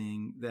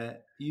testing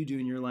that you do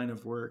in your line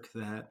of work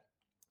that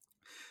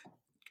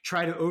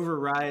try to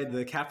override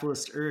the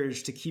capitalist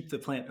urge to keep the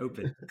plant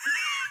open,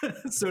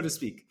 so to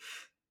speak?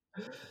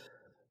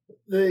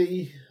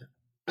 The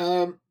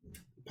um,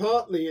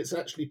 Partly it's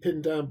actually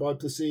pinned down by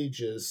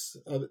procedures.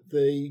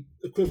 The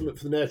equivalent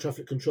for the Air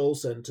Traffic Control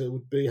Centre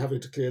would be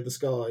having to clear the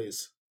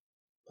skies,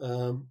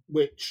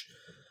 which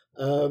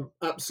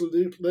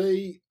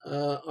absolutely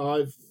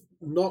I've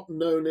not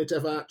known it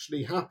ever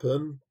actually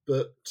happen,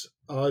 but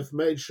I've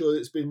made sure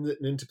it's been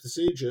written into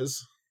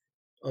procedures.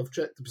 I've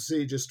checked the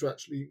procedures to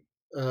actually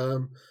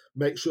um,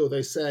 make sure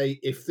they say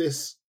if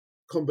this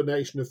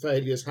combination of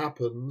failures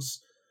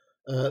happens,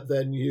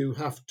 then you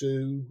have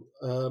to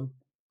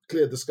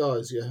clear the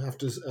skies. You have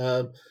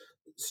to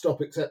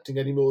stop accepting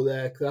any more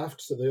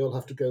aircraft, so they all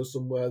have to go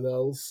somewhere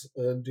else,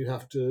 and you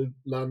have to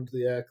land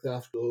the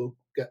aircraft or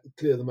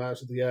clear them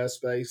out of the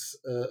airspace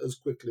as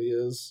quickly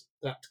as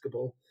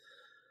practicable.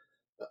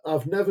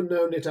 I've never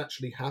known it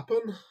actually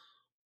happen,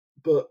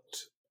 but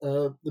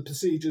the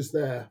procedure's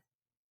there.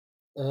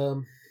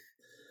 Um,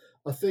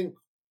 I think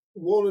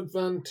one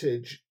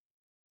advantage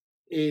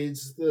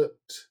is that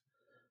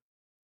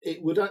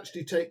it would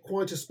actually take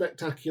quite a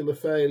spectacular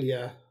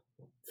failure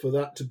for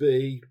that to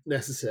be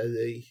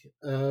necessary.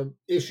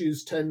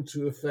 Issues tend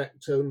to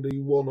affect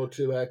only one or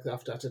two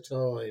aircraft at a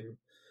time.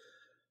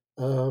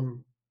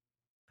 Um,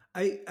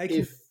 I can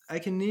if I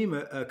can name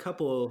a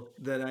couple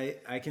that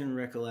I can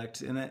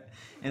recollect, and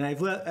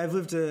I've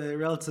lived a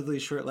relatively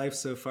short life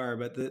so far,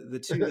 but the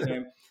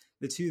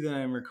two that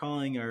I'm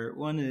recalling are,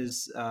 one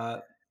is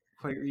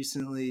quite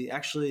recently,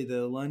 actually,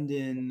 the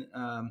London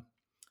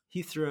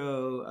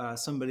Heathrow.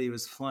 Somebody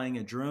was flying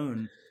a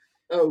drone.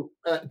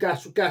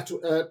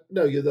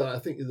 No, you're right. I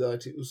think you're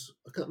right. It was,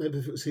 I can't remember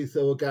if it was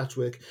Heathrow or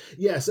Gatwick.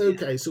 Yes, Yeah,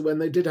 okay. So when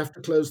they did have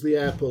to close the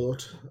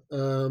airport,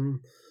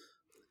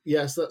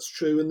 yes, that's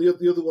true. And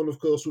the other one, of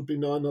course, would be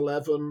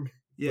 9/11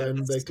 yeah,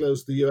 when they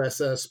closed the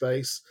US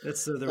airspace.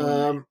 that's the other one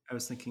Um, I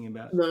was thinking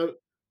about. now,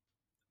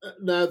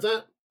 now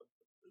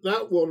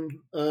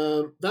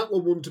that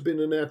one wouldn't have been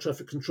an air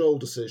traffic control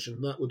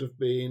decision. That would have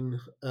been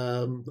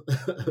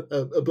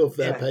above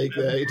their Yeah, pay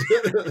grade.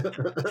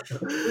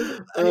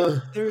 I, uh,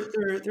 there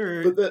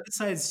are, but that,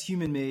 besides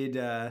human-made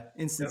yeah,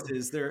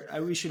 instances,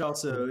 we should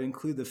also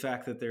include the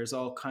fact that there's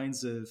all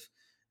kinds of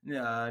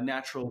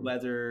natural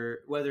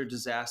weather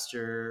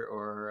disaster,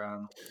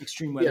 or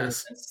extreme weather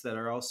yes. events that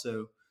are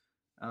also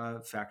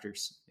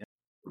factors. Yeah.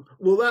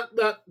 Well,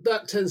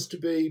 that tends to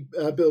be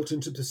built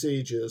into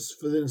procedures.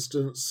 For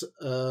instance,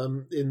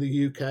 in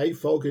the UK,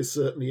 fog is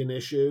certainly an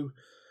issue,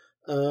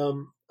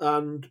 and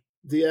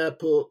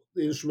the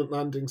instrument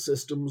landing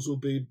systems will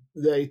be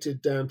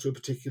rated down to a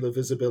particular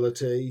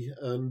visibility,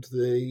 and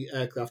the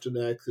aircraft and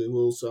aircrew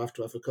also have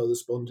to have a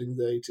corresponding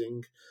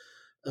rating.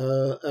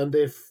 And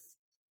if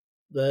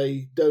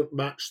they don't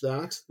match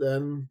that,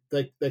 then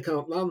they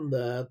can't land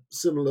there.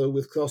 Similar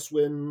with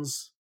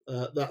crosswinds,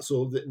 that's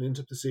all written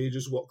into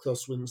procedures, what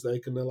crosswinds they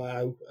can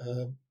allow,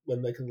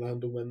 when they can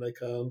land and when they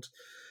can't.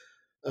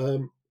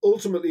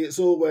 Ultimately, it's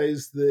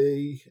always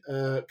the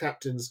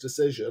captain's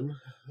decision.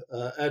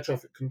 Air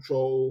traffic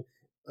control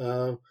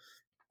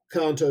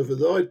can't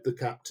override the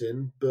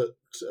captain, but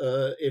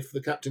if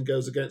the captain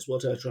goes against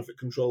what air traffic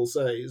control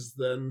says,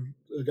 then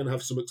they're going to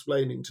have some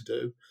explaining to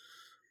do.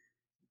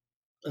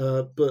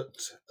 But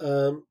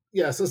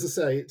yes, as I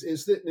say,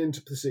 it's written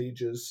into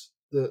procedures.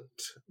 that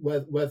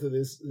whether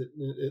there's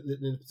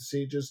the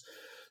procedures.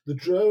 The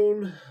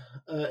drone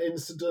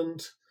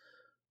incident,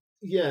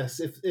 yes,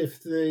 if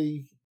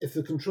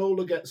the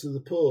controller gets to the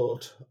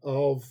port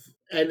of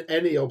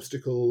any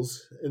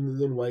obstacles in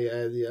the runway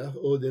area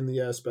or in the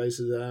airspace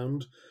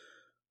around,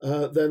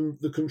 then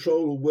the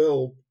controller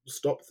will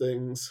stop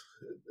things.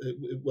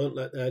 It won't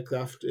let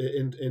aircraft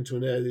into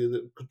an area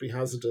that could be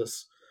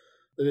hazardous.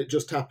 And it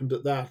just happened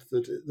at that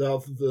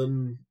rather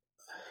than,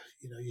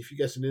 if you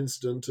get an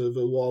incident of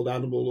a wild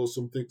animal or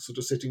something sort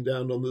of sitting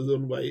down on the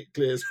runway, it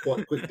clears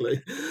quite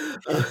quickly.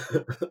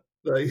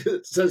 They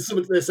send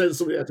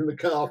somebody out in the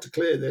car to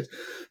clear it.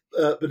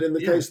 But in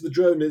the Yeah. case of the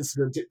drone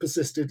incident, it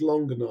persisted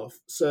long enough.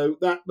 So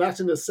that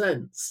in a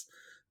sense,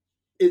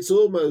 it's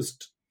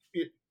almost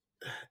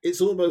it's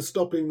almost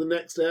stopping the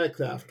next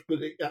aircraft, but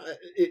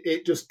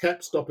it just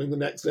kept stopping the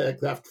next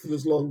aircraft for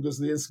as long as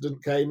the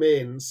incident came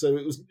in. So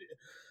it was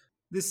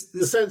This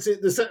I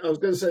was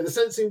going to say the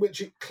sense in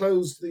which it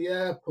closed the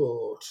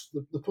airport,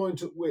 the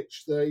point at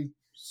which they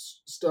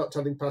start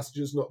telling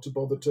passengers not to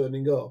bother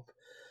turning up.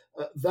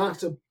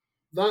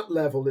 That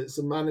level, it's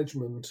a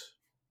management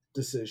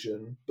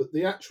decision, but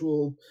the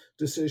actual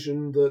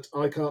decision that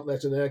I can't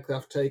let an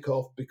aircraft take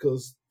off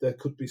because there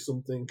could be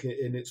something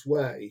in its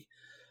way,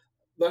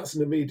 that's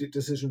an immediate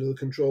decision to the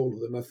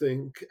controller, and I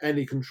think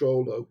any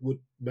controller would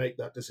make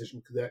that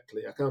decision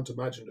correctly. I can't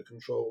imagine a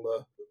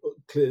controller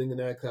clearing an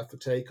aircraft for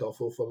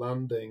takeoff or for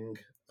landing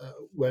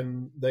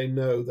when they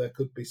know there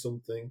could be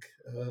something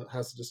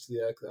hazardous to the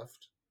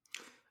aircraft.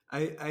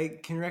 I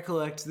can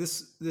recollect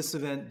this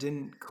event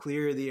didn't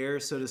clear the air,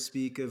 so to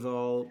speak, of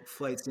all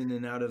flights in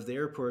and out of the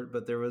airport,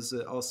 but there was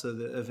also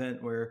the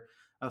event where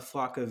a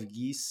flock of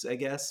geese, I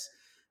guess,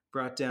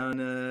 brought down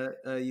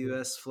a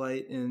U.S.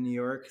 flight in New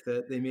York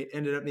that they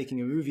ended up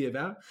making a movie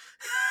about.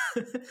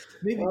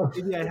 Maybe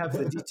I have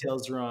the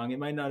details wrong. It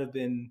might not have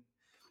been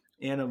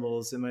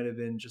animals. It might have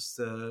been just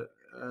a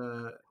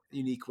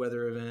unique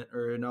weather event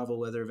or a novel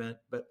weather event.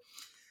 But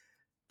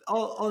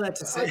all that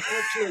to say,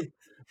 Actually,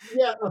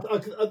 yeah,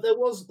 there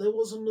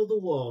was another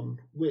one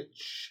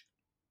which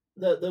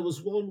there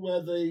was one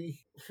where the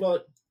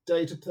flight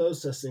data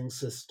processing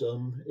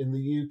system in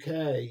the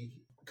UK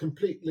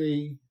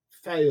completely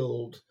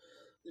failed.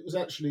 It was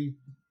actually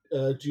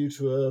due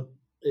to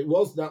it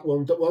was that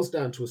one that was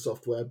down to a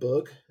software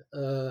bug.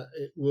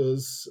 It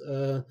was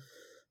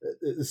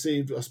it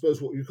received, I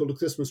suppose, what you call a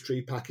Christmas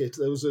tree packet.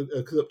 There was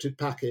a corrupted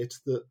packet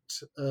that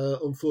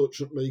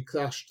unfortunately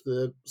crashed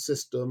the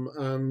system,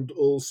 and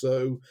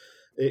also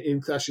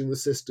in crashing the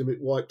system, it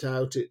wiped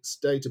out its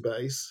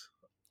database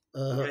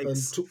and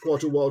yikes. took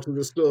quite a while to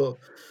restore.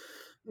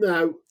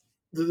 Now,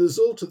 the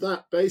result of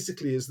that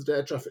basically is that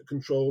air traffic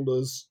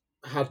controllers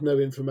had no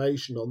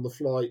information on the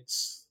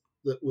flights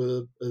that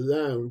were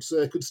around, so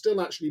they could still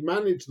actually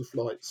manage the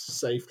flights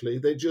safely.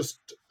 They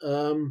just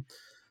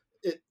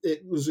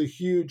it was a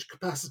huge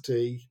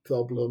capacity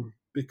problem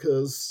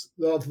because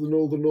rather than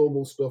all the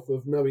normal stuff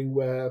of knowing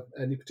where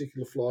any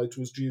particular flight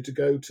was due to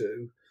go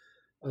to,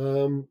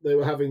 they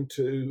were having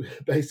to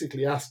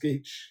basically ask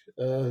each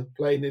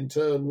plane in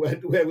turn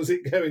where was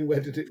it going,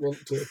 where did it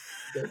want to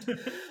go to.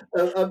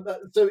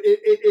 So it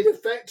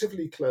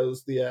effectively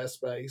closed the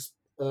airspace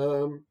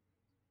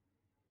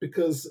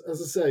because,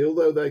 as I say,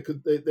 although they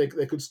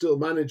could still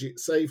manage it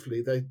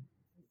safely,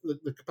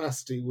 the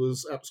capacity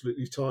was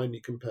absolutely tiny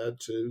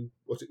compared to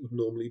what it would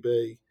normally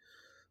be.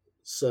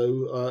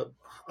 So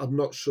I'm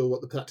not sure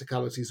what the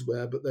practicalities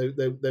were, but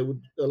they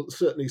would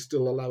certainly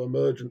still allow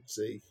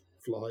emergency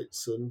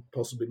flights and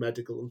possibly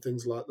medical and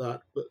things like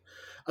that. But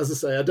as I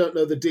say, I don't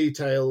know the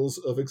details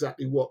of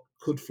exactly what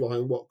could fly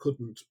and what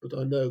couldn't. But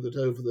I know that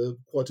over the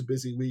quite a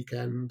busy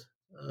weekend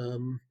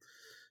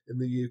in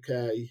the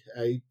UK,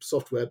 a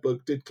software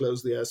bug did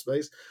close the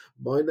airspace.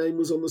 My name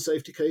was on the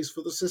safety case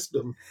for the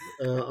system.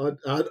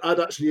 I'd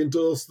actually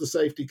endorsed the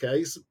safety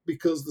case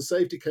because the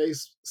safety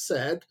case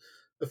said,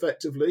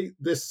 effectively,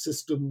 this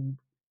system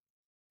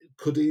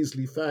could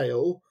easily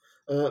fail,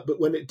 but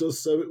when it does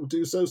so, it will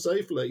do so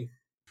safely.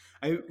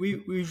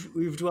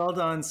 We've dwelled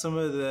on some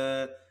of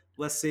the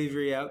less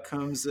savory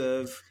outcomes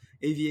of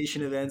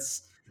aviation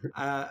events.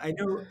 I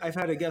know I've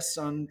had a guest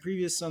on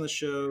previous on the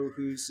show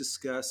who's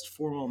discussed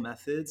formal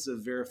methods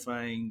of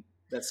verifying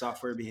that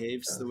software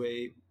behaves the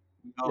way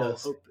we all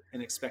Yes. hope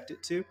and expect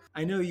it to.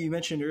 I know you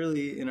mentioned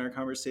early in our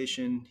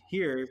conversation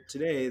here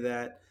today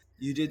that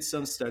you did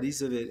some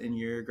studies of it in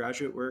your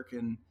graduate work,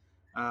 and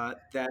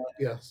that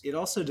Yes. it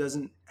also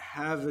doesn't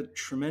have a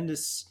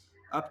tremendous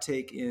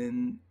uptake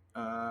in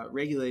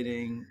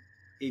regulating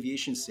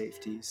aviation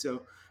safety.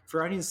 So,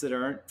 for audience that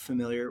aren't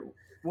familiar,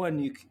 one,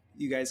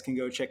 you guys can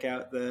go check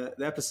out the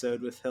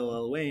episode with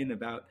Hillel Wayne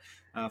about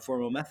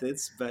formal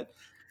methods. But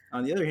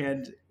on the other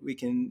hand, we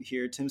can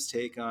hear Tim's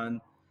take on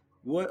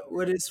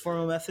what is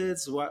formal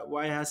methods.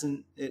 Why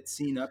hasn't it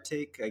seen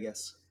uptake? I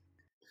guess.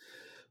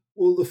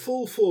 Well, the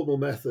full formal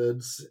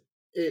methods,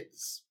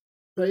 it's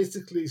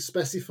basically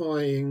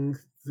specifying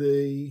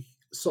the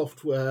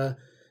software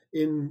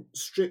in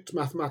strict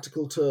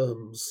mathematical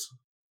terms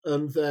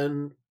and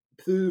then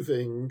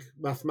proving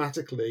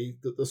mathematically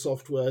that the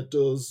software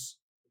does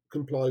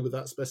comply with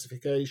that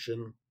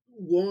specification.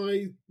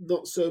 Why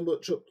not so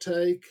much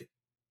uptake?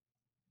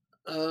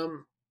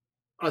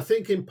 I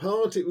think in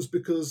part it was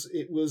because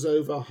it was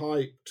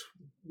overhyped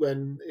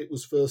when it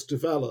was first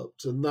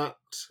developed, and that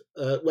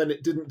when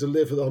it didn't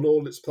deliver on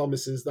all its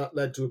promises, that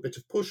led to a bit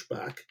of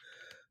pushback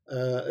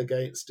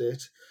against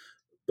it.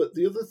 But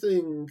the other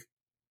thing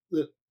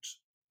that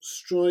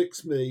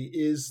strikes me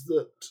is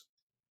that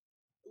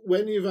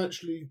when you've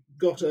actually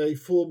got a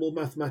formal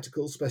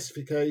mathematical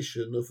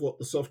specification of what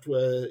the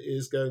software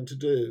is going to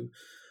do,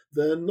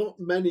 there are not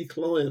many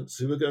clients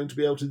who are going to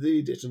be able to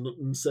read it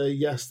and say,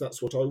 yes,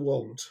 that's what I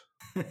want.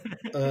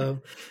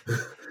 Um,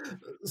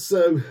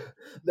 so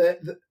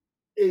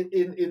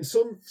in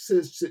some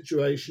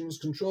situations,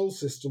 control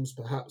systems,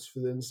 perhaps,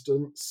 for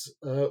instance,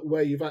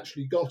 where you've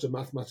actually got a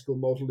mathematical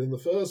model in the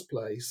first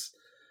place,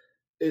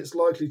 it's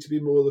likely to be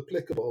more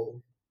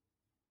applicable.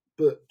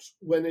 But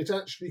when it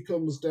actually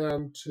comes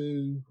down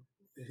to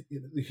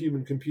the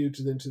human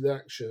computer into the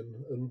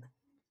action and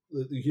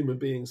the human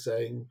being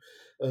saying,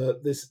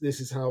 this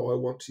is how I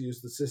want to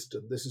use the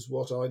system, this is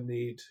what I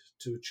need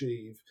to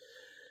achieve,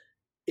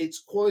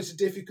 it's quite a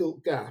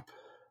difficult gap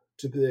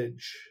to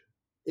bridge.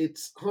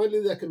 It's highly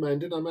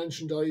recommended. I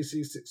mentioned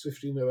IEC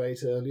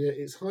 61508 earlier.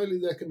 It's highly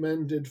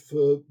recommended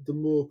for the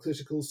more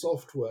critical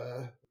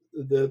software.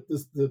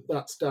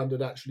 That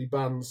standard actually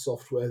bans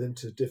software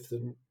into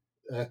different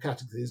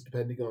categories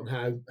depending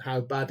on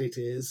how bad it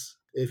is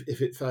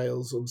if it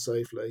fails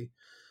unsafely.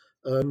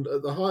 And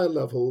at the higher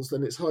levels,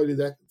 then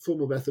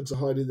formal methods are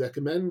highly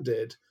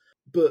recommended.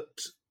 But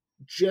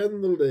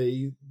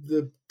generally,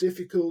 the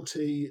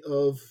difficulty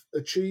of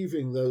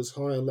achieving those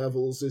higher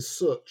levels is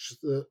such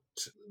that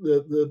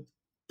the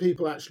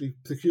people actually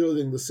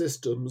procuring the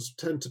systems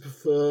tend to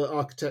prefer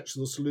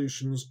architectural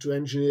solutions to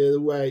engineer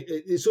away.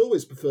 It's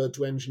always preferred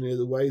to engineer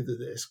away the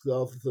risk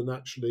rather than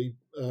actually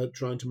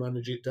trying to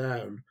manage it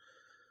down.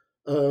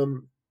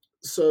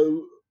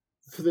 So,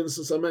 for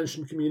instance, I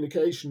mentioned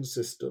communication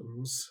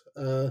systems.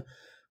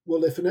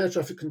 Well, if an air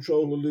traffic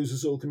controller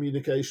loses all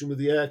communication with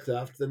the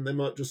aircraft, then they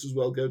might just as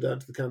well go down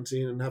to the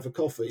canteen and have a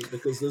coffee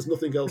because there's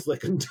nothing else they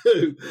can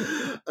do.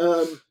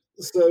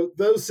 So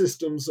those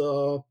systems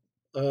are,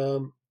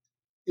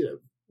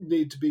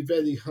 need to be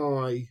very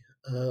high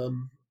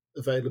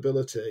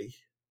availability.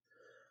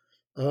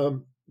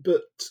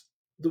 But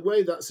the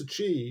way that's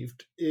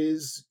achieved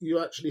is you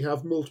actually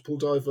have multiple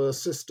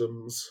diverse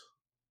systems.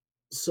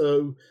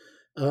 So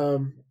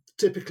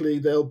typically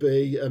there'll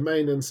be a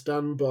main and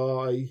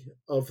standby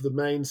of the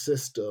main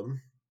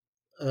system,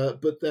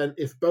 but then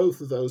if both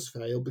of those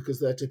fail, because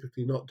they're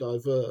typically not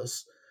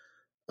diverse,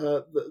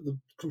 the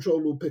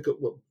controller will pick up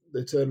what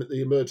they term it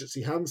the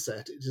emergency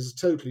handset. It is a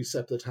totally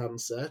separate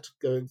handset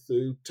going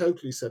through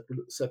totally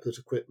separate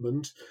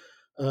equipment,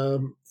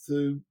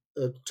 through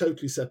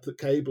totally separate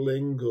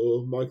cabling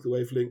or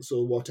microwave links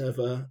or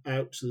whatever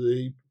out to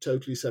the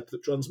totally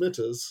separate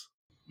transmitters.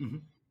 Mm-hmm.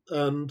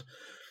 And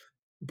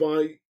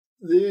by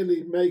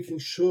really making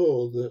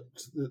sure that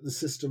the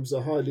systems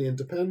are highly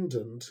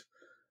independent,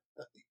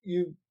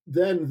 you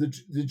then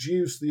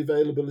reduce the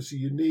availability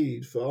you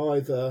need for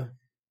either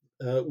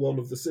one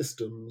of the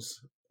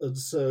systems, and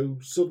so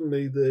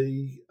suddenly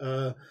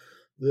the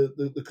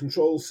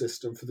control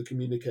system for the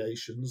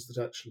communications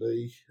that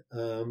actually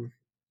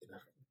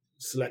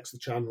selects the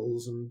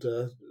channels and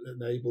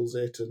enables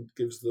it and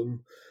gives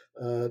them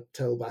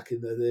tailback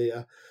in their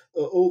ear.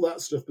 All that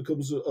stuff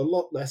becomes a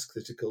lot less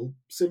critical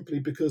simply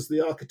because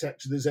the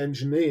architecture is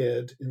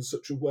engineered in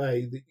such a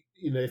way that,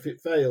 if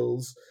it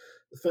fails,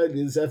 the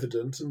failure is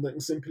evident and they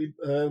can simply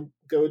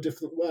go a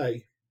different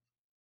way.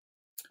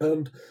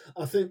 And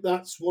I think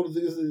that's one of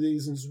the other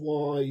reasons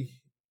why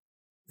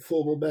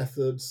formal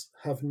methods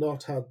have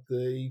not had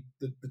the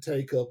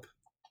take up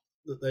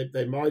that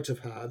they might have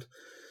had,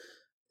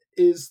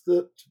 is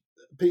that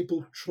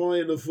people try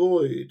and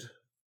avoid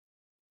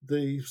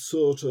the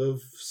sort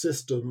of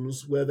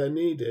systems where they're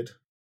needed.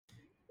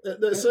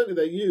 Certainly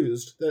they're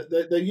used.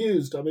 They're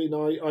used. I mean,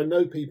 I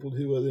know people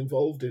who are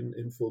involved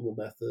in formal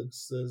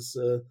methods. There's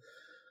the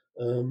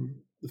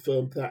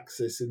firm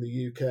Praxis in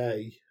the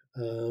UK,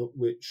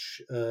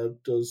 which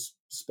does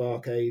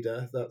Spark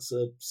ADA. That's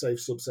a safe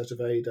subset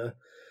of ADA.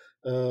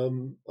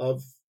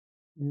 I've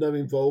no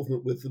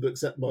involvement with them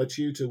except my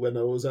tutor when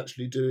I was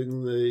actually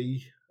doing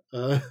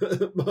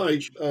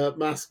my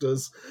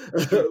master's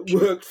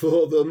worked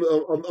for them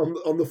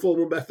on the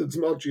formal methods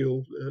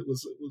module.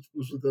 Was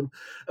with them,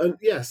 and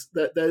yes,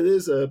 there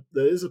is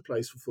a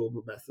place for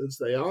formal methods.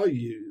 They are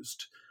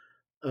used,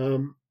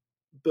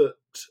 but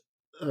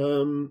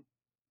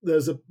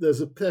there's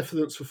a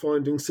preference for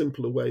finding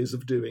simpler ways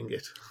of doing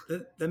it.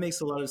 That makes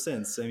a lot of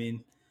sense. I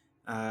mean,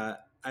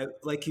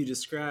 like you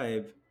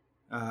describe,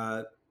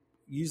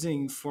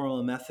 using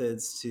formal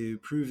methods to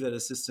prove that a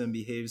system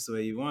behaves the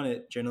way you want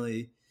it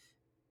generally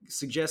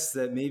suggests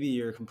that maybe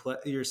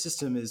your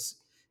system is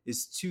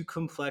too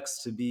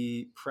complex to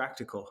be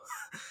practical,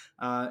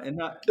 and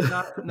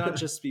not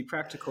just be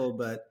practical,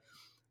 but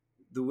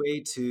the way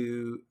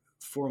to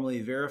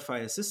formally verify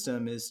a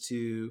system is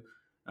to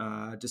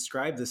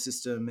describe the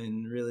system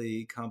in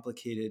really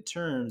complicated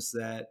terms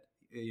that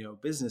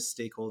business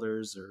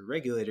stakeholders or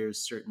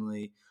regulators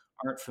certainly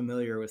aren't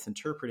familiar with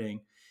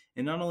interpreting.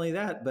 And not only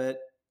that, but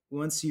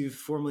once you've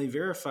formally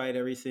verified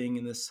everything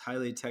in this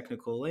highly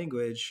technical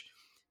language,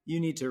 you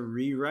need to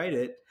rewrite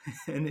it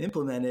and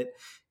implement it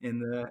in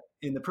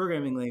the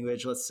programming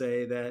language, let's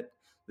say, that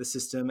the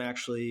system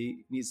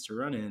actually needs to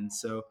run in.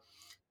 So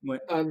when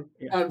and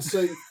yeah. and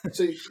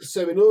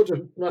so in order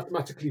to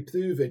mathematically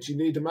prove it, you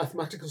need a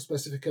mathematical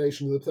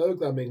specification of the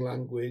programming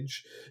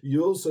language.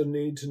 You also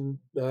need to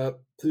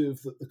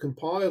prove that the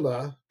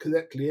compiler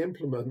correctly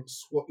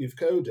implements what you've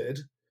coded,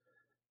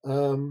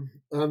 and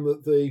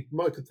that the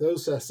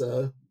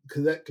microprocessor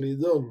correctly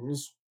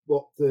runs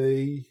what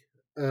the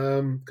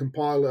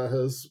compiler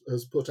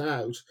has put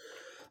out.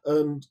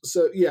 And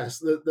so,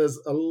 yes, there's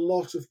a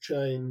lot of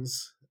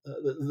chains.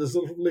 There's a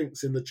lot of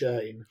links in the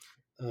chain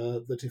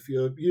that if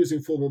you're using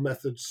formal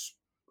methods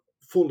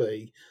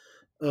fully,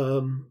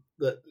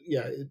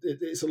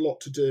 it's a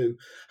lot to do.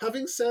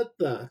 Having said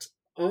that,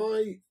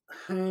 I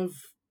have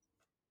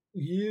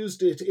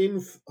used it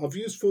in. I've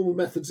used formal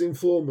methods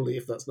informally,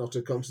 if that's not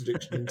a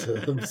contradiction in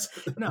terms.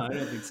 No, I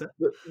don't think so.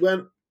 But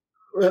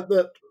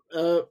that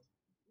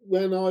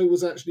when I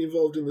was actually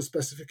involved in the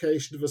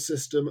specification of a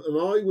system and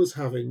I was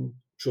having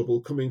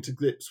trouble coming to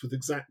grips with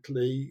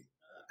exactly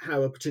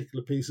how a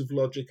particular piece of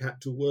logic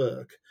had to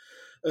work,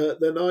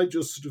 then I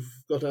just sort of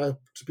got out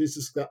a piece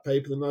of scrap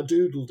paper and I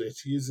doodled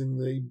it using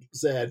the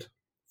Z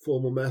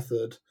formal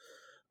method.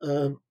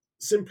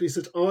 Simply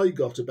so that I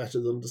got a better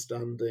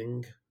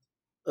understanding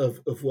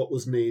of what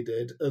was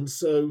needed. And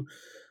so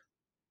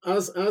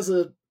as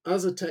a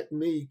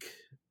technique,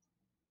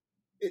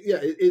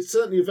 it's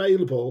certainly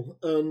available,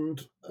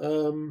 and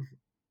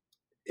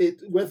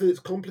whether it's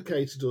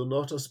complicated or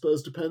not, I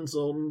suppose, depends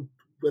on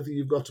whether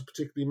you've got a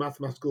particularly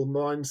mathematical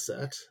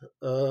mindset.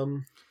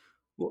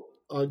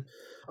 Well,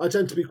 I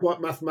tend to be quite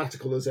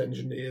mathematical as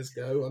engineers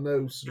go. I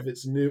know sort of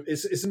it's a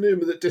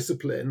numerate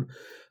discipline,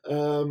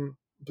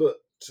 but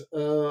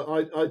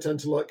I tend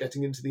to like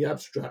getting into the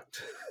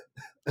abstract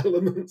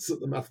elements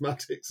of the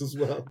mathematics as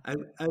well. I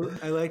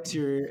liked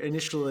your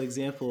initial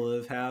example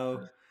of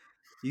how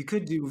you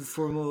could do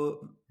formal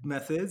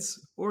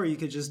methods, or you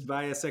could just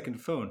buy a second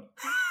phone.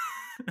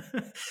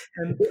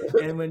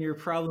 and when your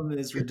problem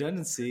is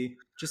redundancy,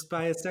 just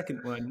buy a second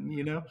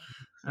one.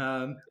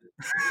 Um,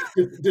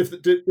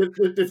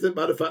 Different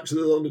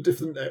manufacturers on a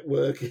different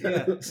network.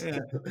 yeah, Yes. yeah,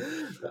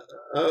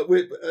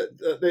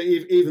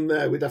 Even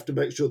there, we'd have to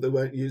make sure they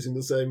weren't using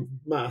the same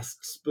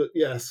masks. But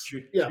yes,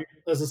 true, yeah, true.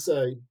 as I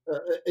say,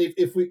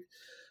 if we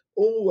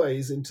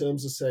always, in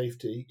terms of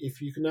safety,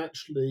 if you can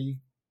actually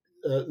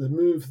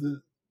remove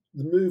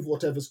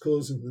whatever's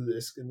causing the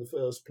risk in the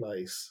first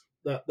place,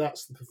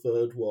 that's the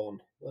preferred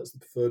one. That's the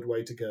preferred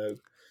way to go.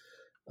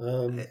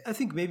 I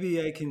think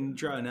maybe I can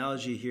draw an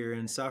analogy here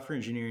in software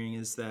engineering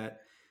is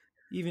that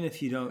even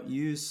if you don't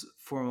use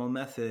formal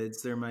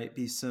methods, there might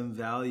be some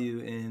value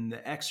in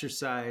the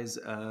exercise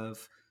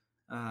of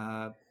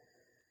uh,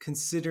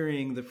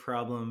 considering the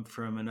problem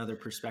from another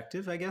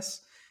perspective, I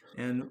guess.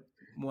 And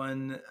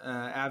one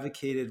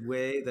advocated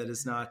way that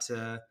is not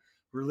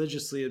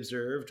religiously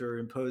observed or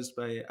imposed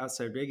by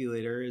outside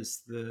regulator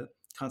is the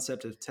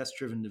concept of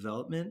test-driven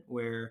development,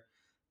 where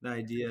the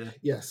idea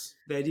Yes.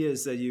 the idea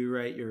is that you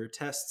write your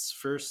tests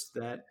first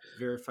that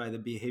verify the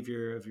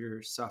behavior of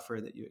your software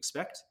that you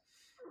expect.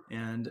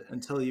 And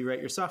until you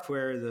write your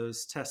software,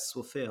 those tests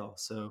will fail.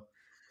 So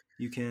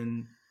you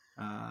can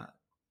uh,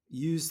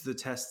 use the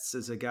tests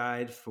as a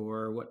guide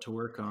for what to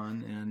work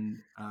on and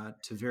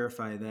to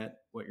verify that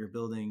what you're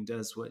building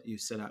does what you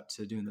set out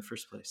to do in the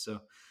first place. So,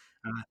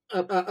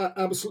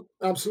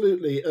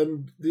 Absolutely.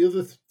 And the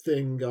other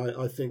thing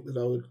I think that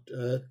I would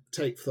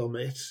take from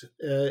it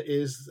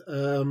is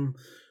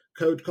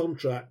code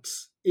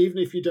contracts. Even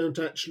if you don't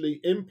actually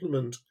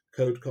implement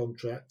code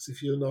contracts,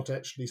 if you're not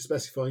actually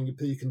specifying your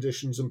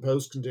preconditions and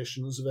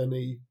postconditions of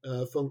any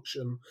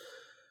function,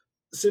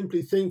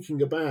 simply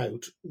thinking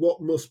about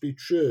what must be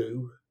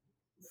true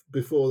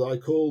before I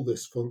call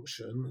this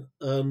function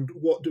and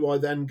what do I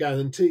then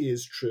guarantee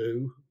is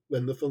true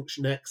when the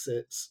function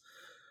exits.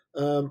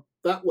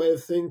 That way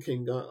of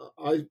thinking,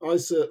 I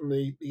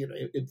certainly,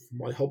 from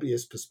my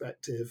hobbyist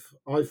perspective,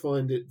 I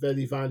find it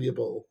very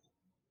valuable.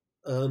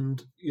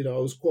 And, I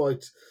was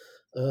quite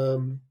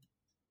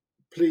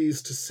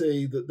pleased to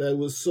see that there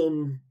was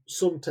some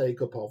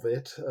take up of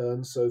it.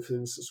 And so, for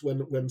instance,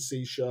 when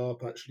C#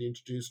 actually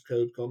introduced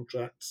code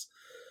contracts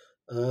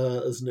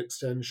as an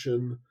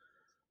extension,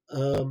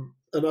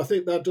 and I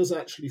think that does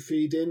actually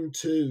feed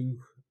into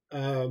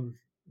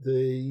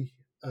the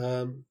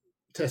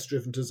test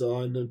driven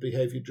design and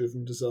behavior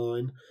driven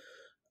design,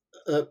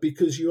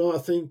 because you are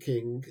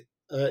thinking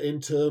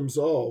in terms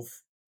of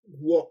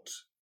what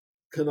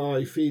can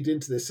I feed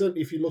into this.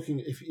 Certainly, if you're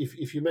looking,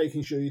 if you're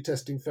making sure you're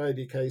testing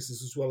failure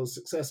cases as well as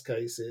success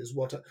cases,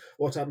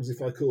 what happens if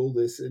I call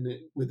this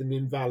with an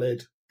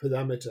invalid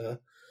parameter?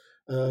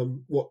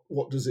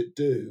 What does it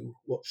do?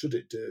 What should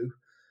it do?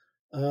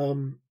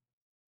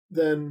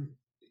 then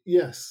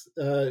yes,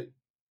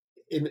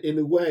 in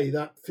a way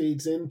that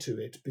feeds into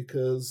it,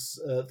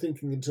 because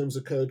thinking in terms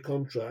of code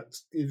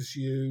contracts gives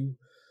you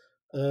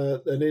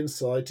an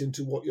insight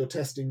into what your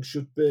testing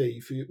should be,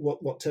 for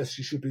what tests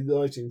you should be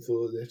writing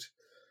for it.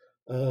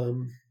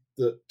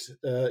 That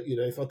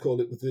if I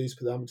call it with these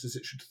parameters,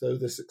 it should throw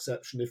this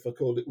exception. If I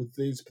call it with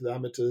these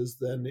parameters,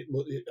 then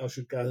I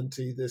should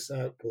guarantee this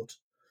output.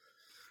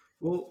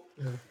 Well,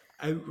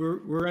 Yeah. we're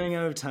running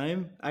out of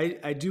time.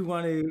 I do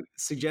want to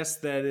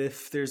suggest that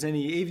if there's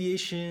any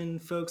aviation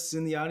folks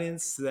in the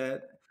audience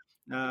that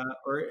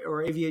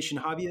or aviation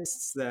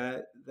hobbyists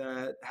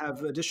that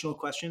have additional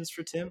questions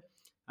for Tim,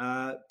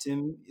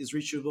 Tim is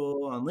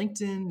reachable on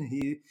LinkedIn.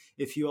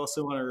 If you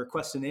also want to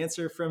request an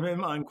answer from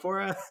him on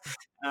Quora,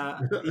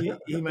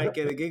 he might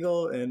get a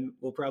giggle and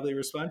will probably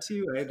respond to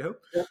you, I'd hope,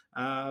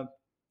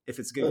 if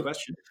it's a good Uh,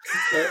 question.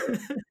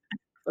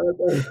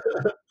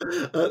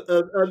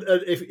 uh, and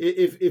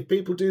if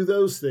people do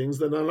those things,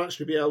 then I'll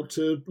actually be able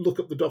to look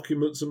up the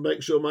documents and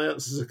make sure my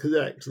answers are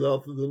correct,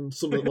 rather than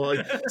some of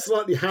my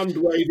slightly hand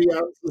wavy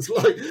answers,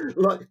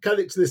 like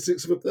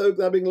characteristics of a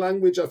programming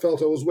language. I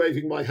felt I was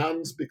waving my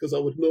hands because I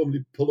would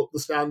normally pull up the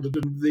standard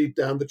and read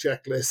down the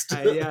checklist.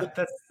 Yeah,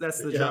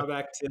 that's the Yeah,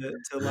 drawback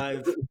to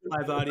live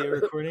audio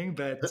recording,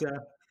 but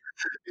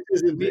it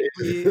is we I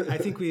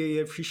indeed. think we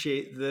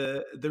appreciate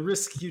the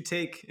risk you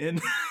take in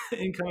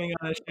in coming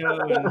on a show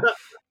and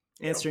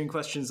answering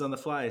questions on the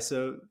fly.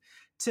 So,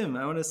 Tim,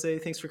 I want to say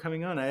thanks for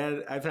coming on.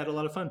 I've had a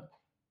lot of fun.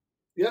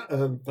 Yeah,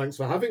 thanks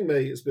for having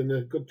me. It's been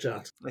a good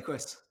chat.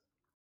 Likewise.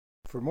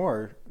 For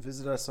more,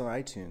 visit us on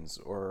iTunes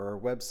or our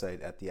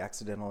website at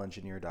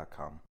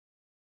theaccidentalengineer.com.